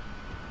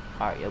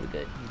 Alright, yeah, we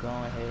good. Go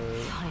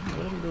ahead.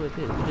 What do we do with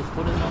this? We just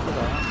put it on the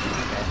go.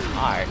 Okay.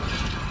 Alright.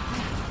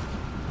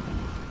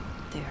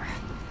 There.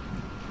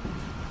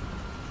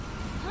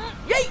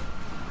 Yay!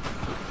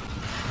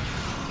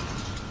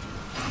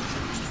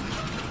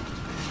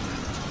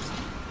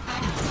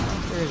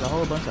 There's a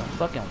whole bunch of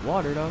fucking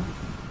water, though.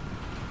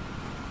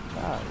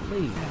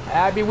 Golly.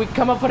 Abby, we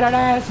come up for that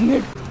ass,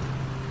 nigga.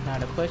 Now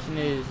the question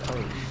is,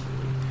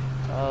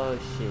 oh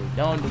shit.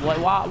 Don't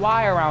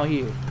why around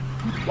here?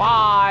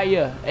 Why?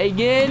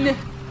 Again?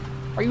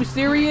 Are you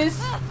serious?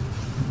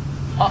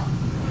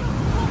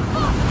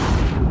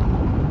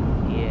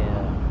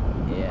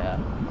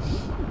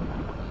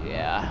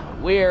 Yeah.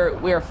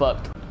 We're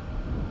fucked.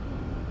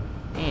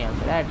 Damn,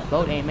 so that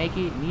boat ain't make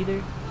it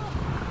neither.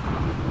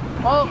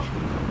 Oh!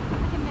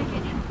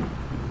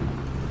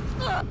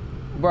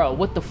 Bro,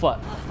 what the fuck?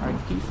 Alright,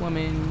 keep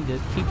swimming.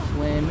 Just keep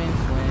swimming.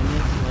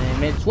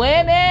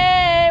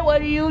 What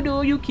do?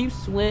 You keep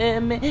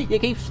swimming. You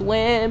keep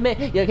swimming.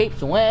 Let's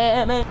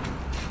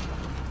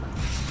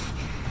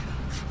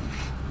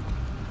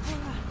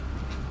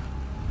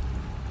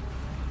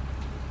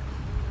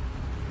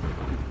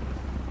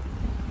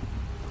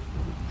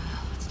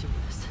do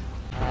this.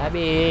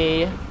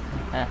 Abby.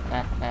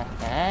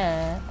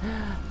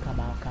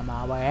 Come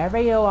on, wherever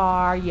you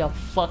are, you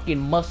fucking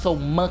muscle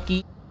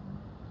monkey.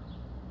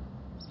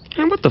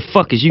 Man, what the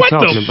fuck is you talking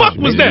about? What the fuck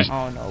was that?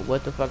 I don't know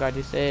what the fuck I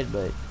just said,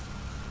 but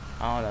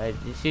I don't know.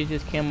 This shit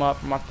just came up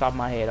from off the top of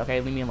my head.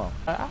 Okay, leave me alone.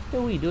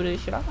 After we do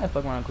this shit, I might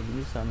fuck around and cook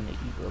me something to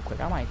eat real quick.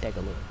 I might take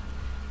a look.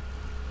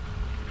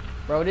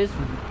 Bro, this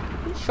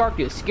shark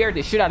just scared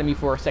the shit out of me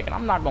for a second.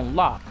 I'm not gonna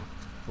lie.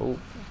 Oh,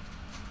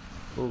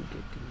 get through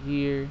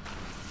here.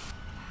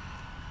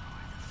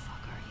 Where the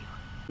fuck are you?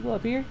 You go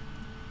up here?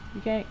 You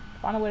can't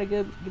find a way to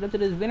get up to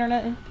this vent or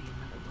nothing? Be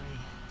another way.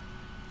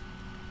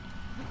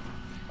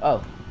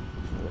 Oh.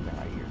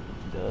 Right here.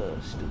 Duh,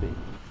 stupid.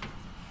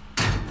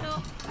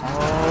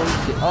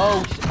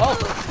 Oh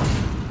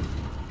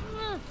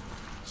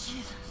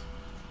shit.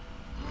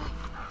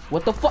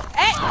 What the fuck?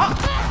 Hey!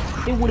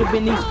 It would have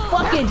been these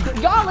fucking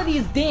y'all of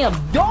these damn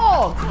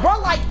dogs, bro.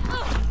 Like,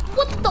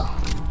 what?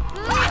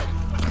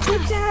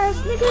 ass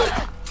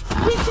nigga.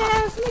 Bitch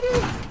ass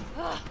nigga.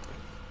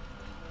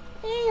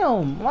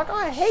 Damn, like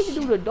I hate to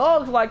do the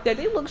dogs like that.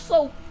 They look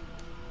so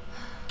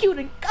cute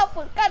and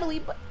cuddly,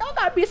 but don't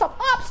gotta be some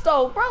ops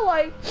though, bro.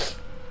 Like,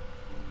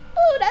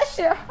 oh, that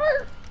shit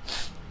hurt.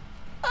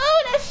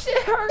 Oh, that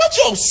shit hurt. What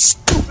you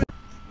stupid?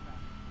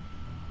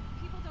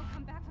 People don't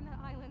come back from that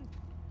island.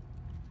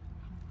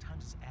 How many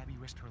times has Abby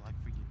risked her life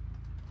for you?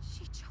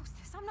 She chose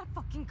this. I'm not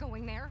fucking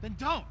going there. Then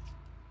don't!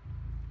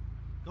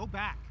 Go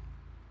back.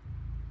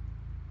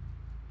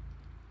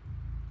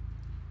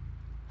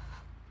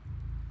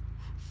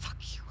 Fuck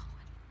you,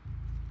 Owen.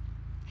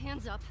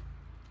 Hands up.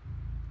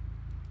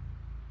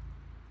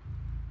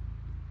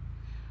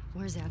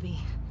 Where's Abby?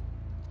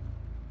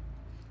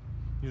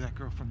 You're that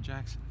girl from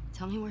Jackson.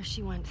 Tell me where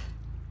she went.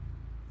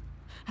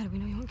 How do we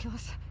know you won't kill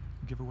us?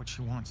 Give her what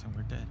she wants and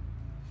we're dead.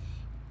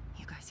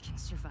 You guys can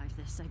survive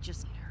this. I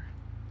just need her.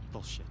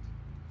 Bullshit.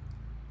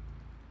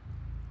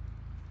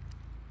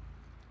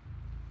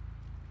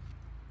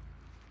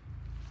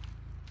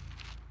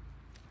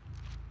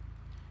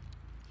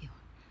 You.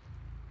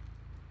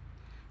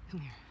 Come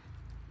here.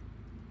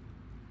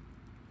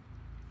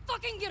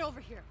 Fucking get over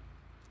here!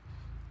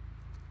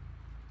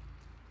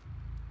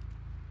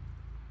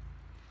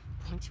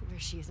 Point to where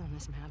she is on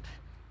this map.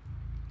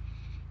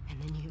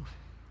 And then you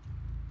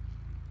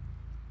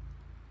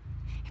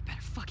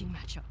better fucking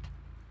match up.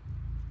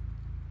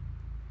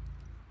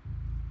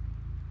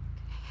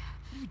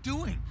 What are you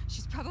doing?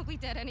 She's probably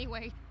dead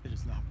anyway. It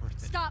is not worth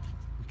it. Stop!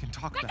 We can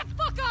talk Back about the it.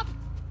 fuck up!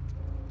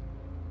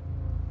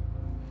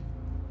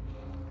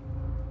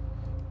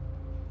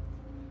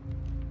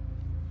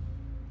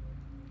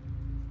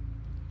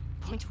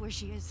 Point to where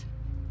she is.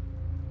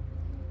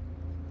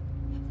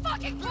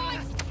 Fucking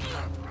point!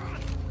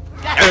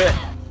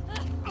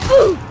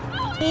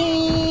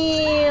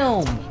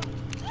 Damn!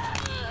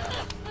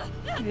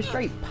 You just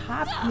straight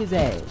popped his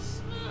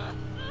ass.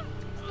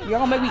 Y'all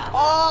gonna make me.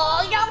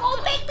 Oh, y'all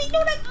gonna make me do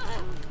that.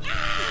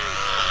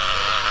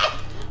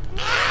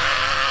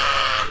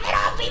 Get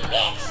off me,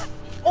 bitch!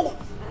 Oh!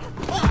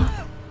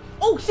 Oh!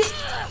 Oh, shit!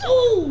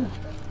 Oh!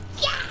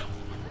 God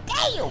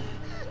damn!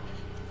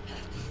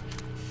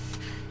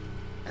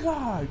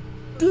 God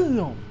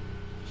damn!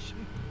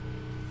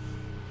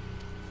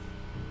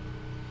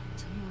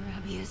 Tell me where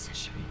Abby is.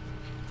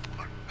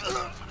 Where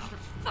the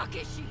fuck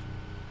is she?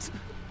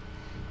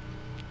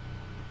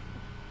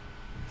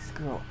 This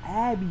girl,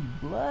 Abby,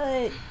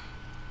 blood.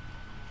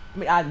 I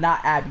mean, not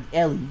Abby,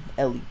 Ellie.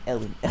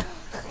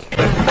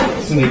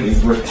 This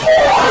nigga's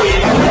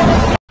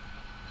retarded.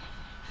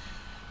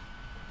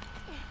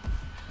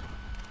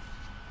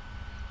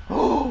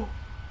 Oh,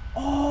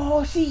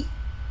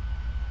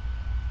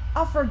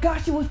 I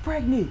forgot she was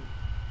pregnant.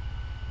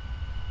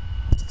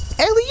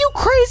 Ellie, you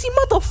crazy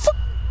motherfucker.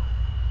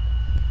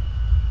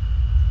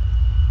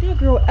 That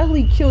girl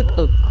Ellie killed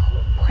a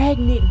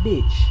pregnant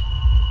bitch.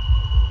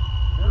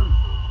 Whoa.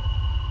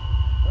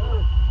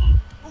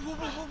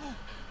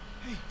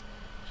 Hey.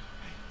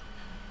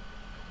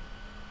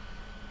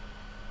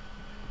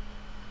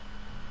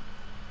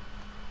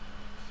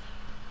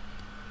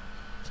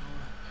 It's all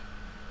right.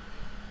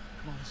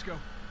 Come on, let's go.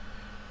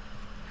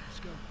 Let's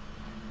go.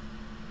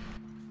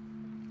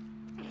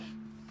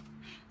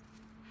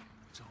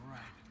 It's all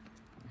right.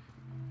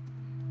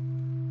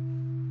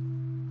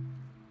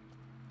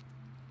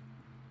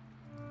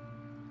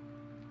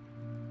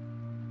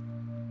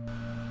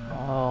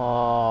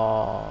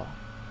 Oh,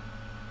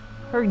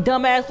 her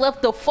dumbass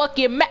left the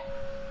fucking map.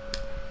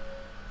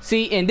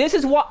 See, and this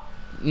is what.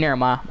 Never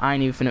mind. I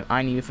ain't even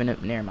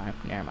finna. Never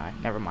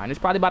mind. It's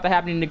probably about to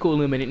happen in the cool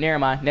minute. Never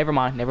mind.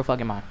 Never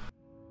fucking mind.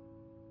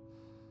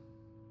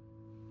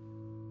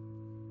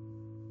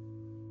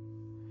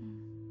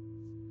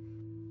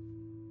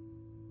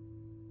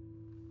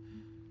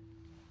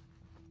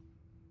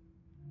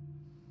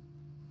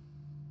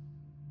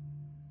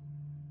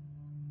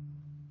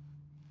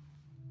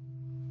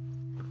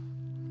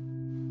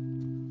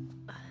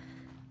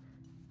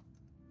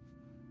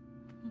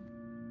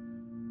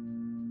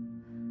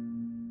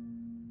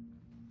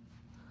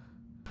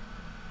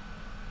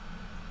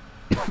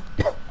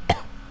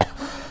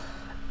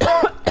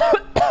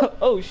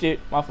 Oh shit,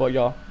 my fault,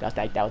 y'all. That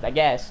was that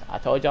gas. I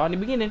told y'all in the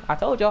beginning. I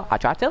told y'all. I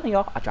tried telling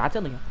y'all.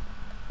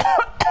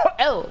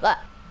 Oh,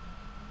 that.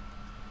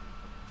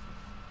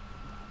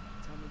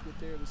 Time we get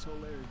there, this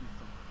whole area will be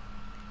fine.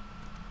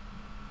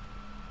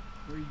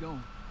 Where are you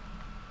going?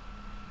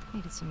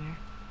 Needed some air.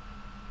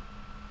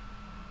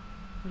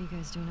 What are you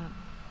guys doing up?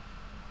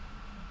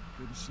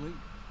 Good to sleep.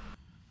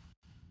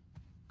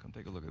 Come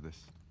take a look at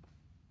this.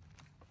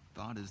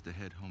 Thought is to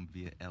head home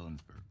via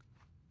Ellensburg.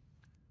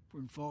 If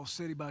we're in Falls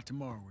City by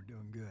tomorrow, we're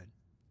doing good.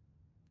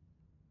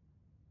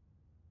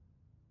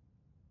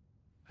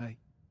 Hey.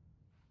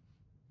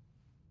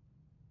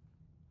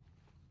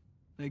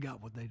 They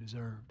got what they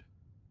deserved.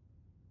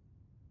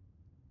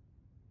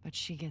 But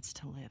she gets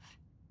to live.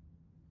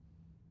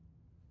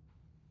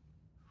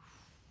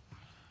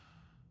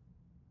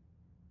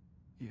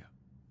 Yeah.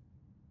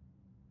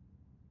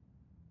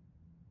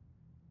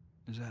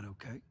 Is that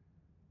okay?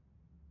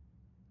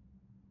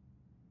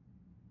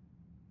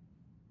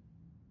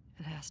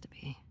 has to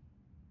be.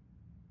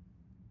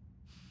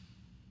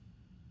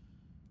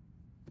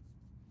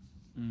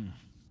 I'm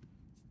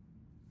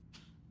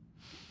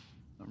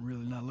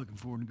really not looking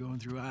forward to going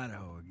through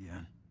Idaho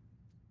again.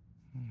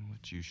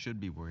 What you should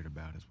be worried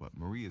about is what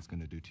Maria's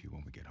gonna do to you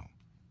when we get home.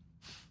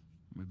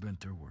 We've been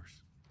through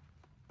worse.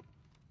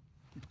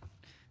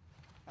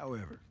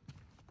 However,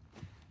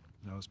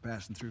 as I was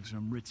passing through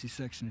some ritzy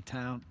section of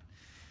town,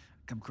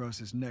 I come across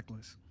this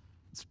necklace.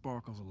 It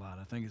sparkles a lot.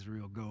 I think it's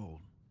real gold.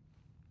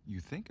 You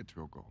think it's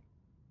real gold?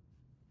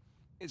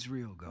 It's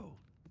real gold.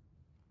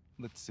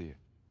 Let's see it.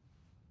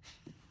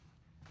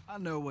 I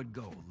know what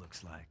gold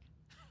looks like.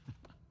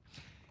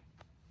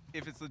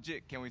 If it's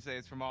legit, can we say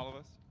it's from all of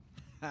us?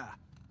 Ha!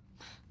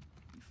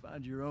 You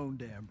find your own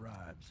damn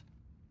bribes.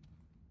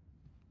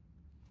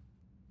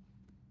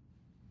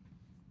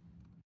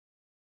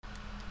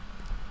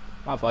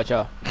 My fault,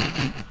 y'all.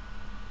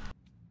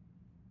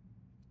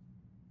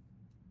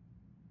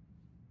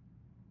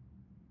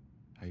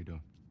 How you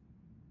doing?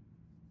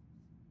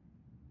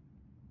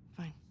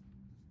 Fine.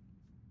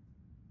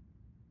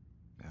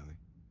 Ellie?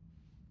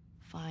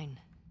 Fine.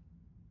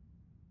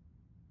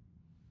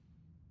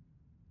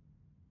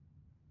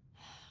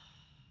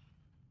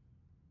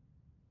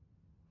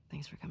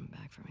 Thanks for coming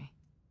back for me.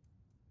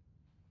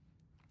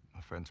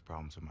 My friend's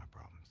problems are my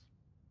problems.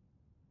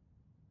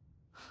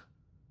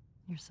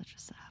 You're such a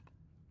sap.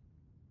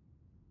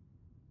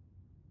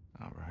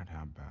 All right,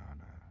 how about,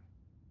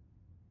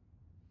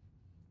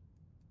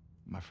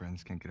 my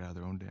friends can't get out of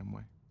their own damn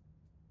way?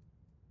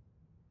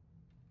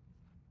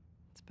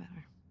 It's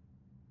better.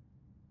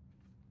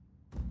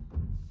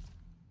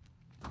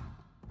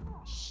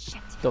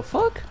 The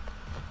fuck?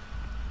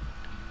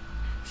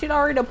 Shit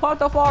already done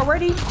popped off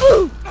already?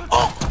 Oh!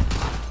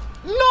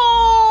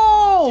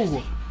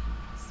 No!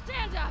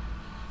 Stand up!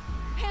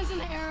 Hands in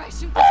the air, I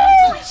shoot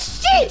Oh,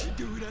 this shit!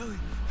 Do it, Ellie.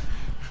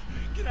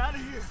 Get out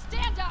of here.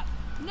 Stand up!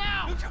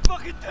 Now! Don't you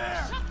fucking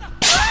dare! Shut the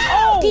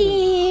Oh!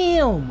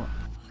 Damn!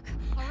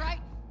 Alright.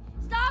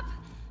 Stop!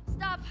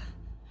 Stop!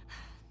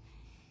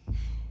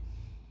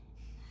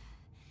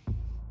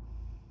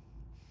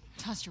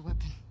 Toss your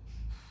weapon.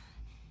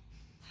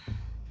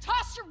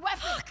 Toss your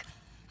weapon!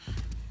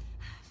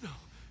 No.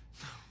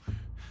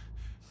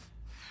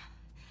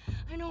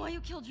 I know why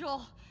you killed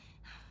Joel.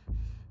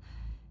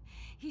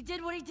 He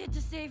did what he did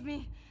to save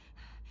me.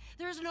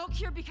 There is no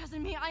cure because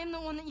of me. I am the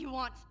one that you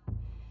want.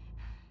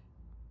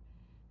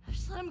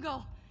 Just let him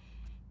go.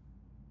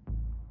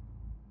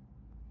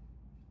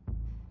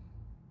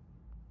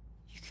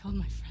 You killed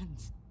my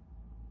friends.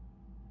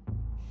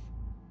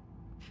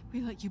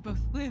 We let you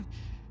both live.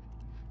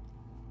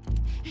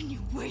 And you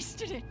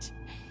wasted it.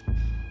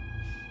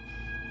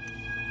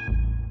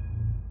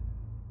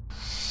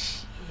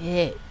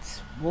 Shit,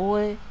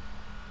 boy.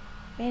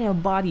 Ain't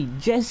nobody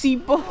Jesse,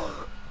 bro.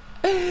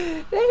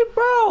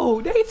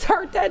 They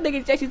turned that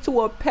nigga Jesse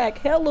to a pack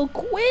hella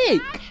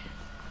quick.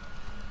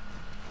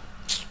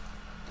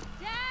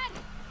 Dad!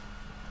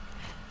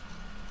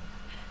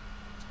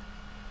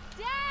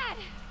 Dad!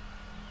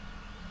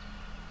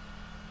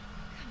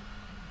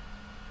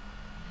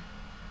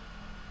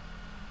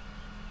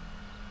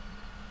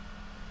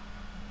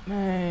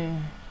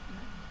 Man.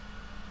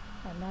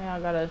 Now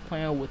y'all got us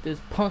playing with this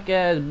punk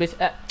ass bitch.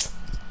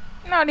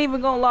 Not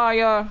even gonna lie,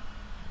 y'all.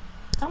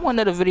 I want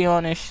another video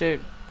on this shit.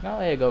 Go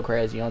ahead, go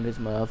crazy on this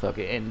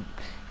motherfucker. And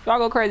if y'all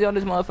go crazy on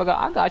this motherfucker,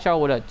 I got y'all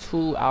with a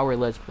 2-hour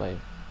let's play.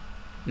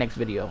 Next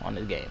video on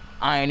this game.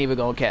 I ain't even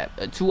gonna cap.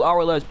 A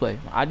 2-hour let's play.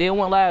 I did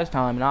one last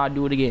time, and I'll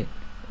do it again.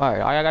 Alright,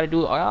 all y'all gotta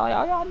do,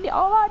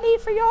 all I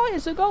need for y'all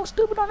is to go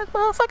stupid on this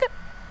motherfucker.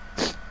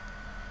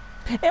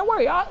 And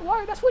worry,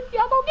 that's what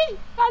y'all gonna get.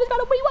 Y'all just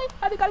gotta wait.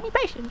 Y'all just gotta be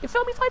patient. You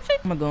feel me, type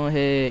shit? I'm gonna go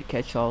ahead,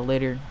 catch y'all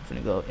later. I'm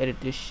finna go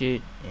edit this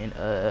shit, and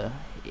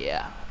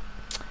yeah.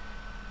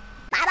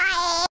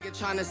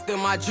 Tryna steal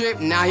my drip,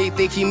 now he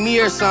think he me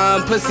or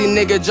something. Pussy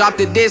nigga dropped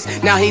the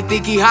disc, now he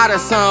think he hot or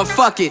something.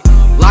 Fuck it,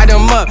 light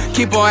him up,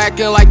 keep on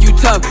acting like you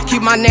tough.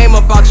 Keep my name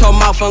up out your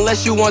mouth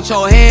unless you want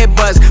your head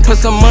bust. Put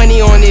some money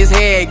on his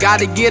head,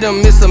 gotta get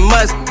him, it's a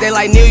must. They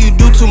like, Neil, you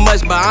do too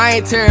much, but I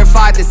ain't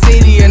terrified the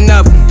city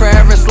enough.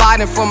 Forever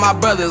sliding for my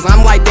brothers,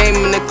 I'm like Dame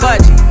in the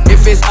clutch.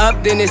 If it's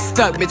up, then it's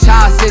stuck, bitch,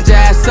 I'll send your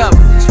ass up.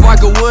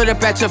 Spark a wood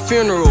up at your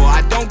funeral,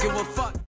 I don't give a fuck.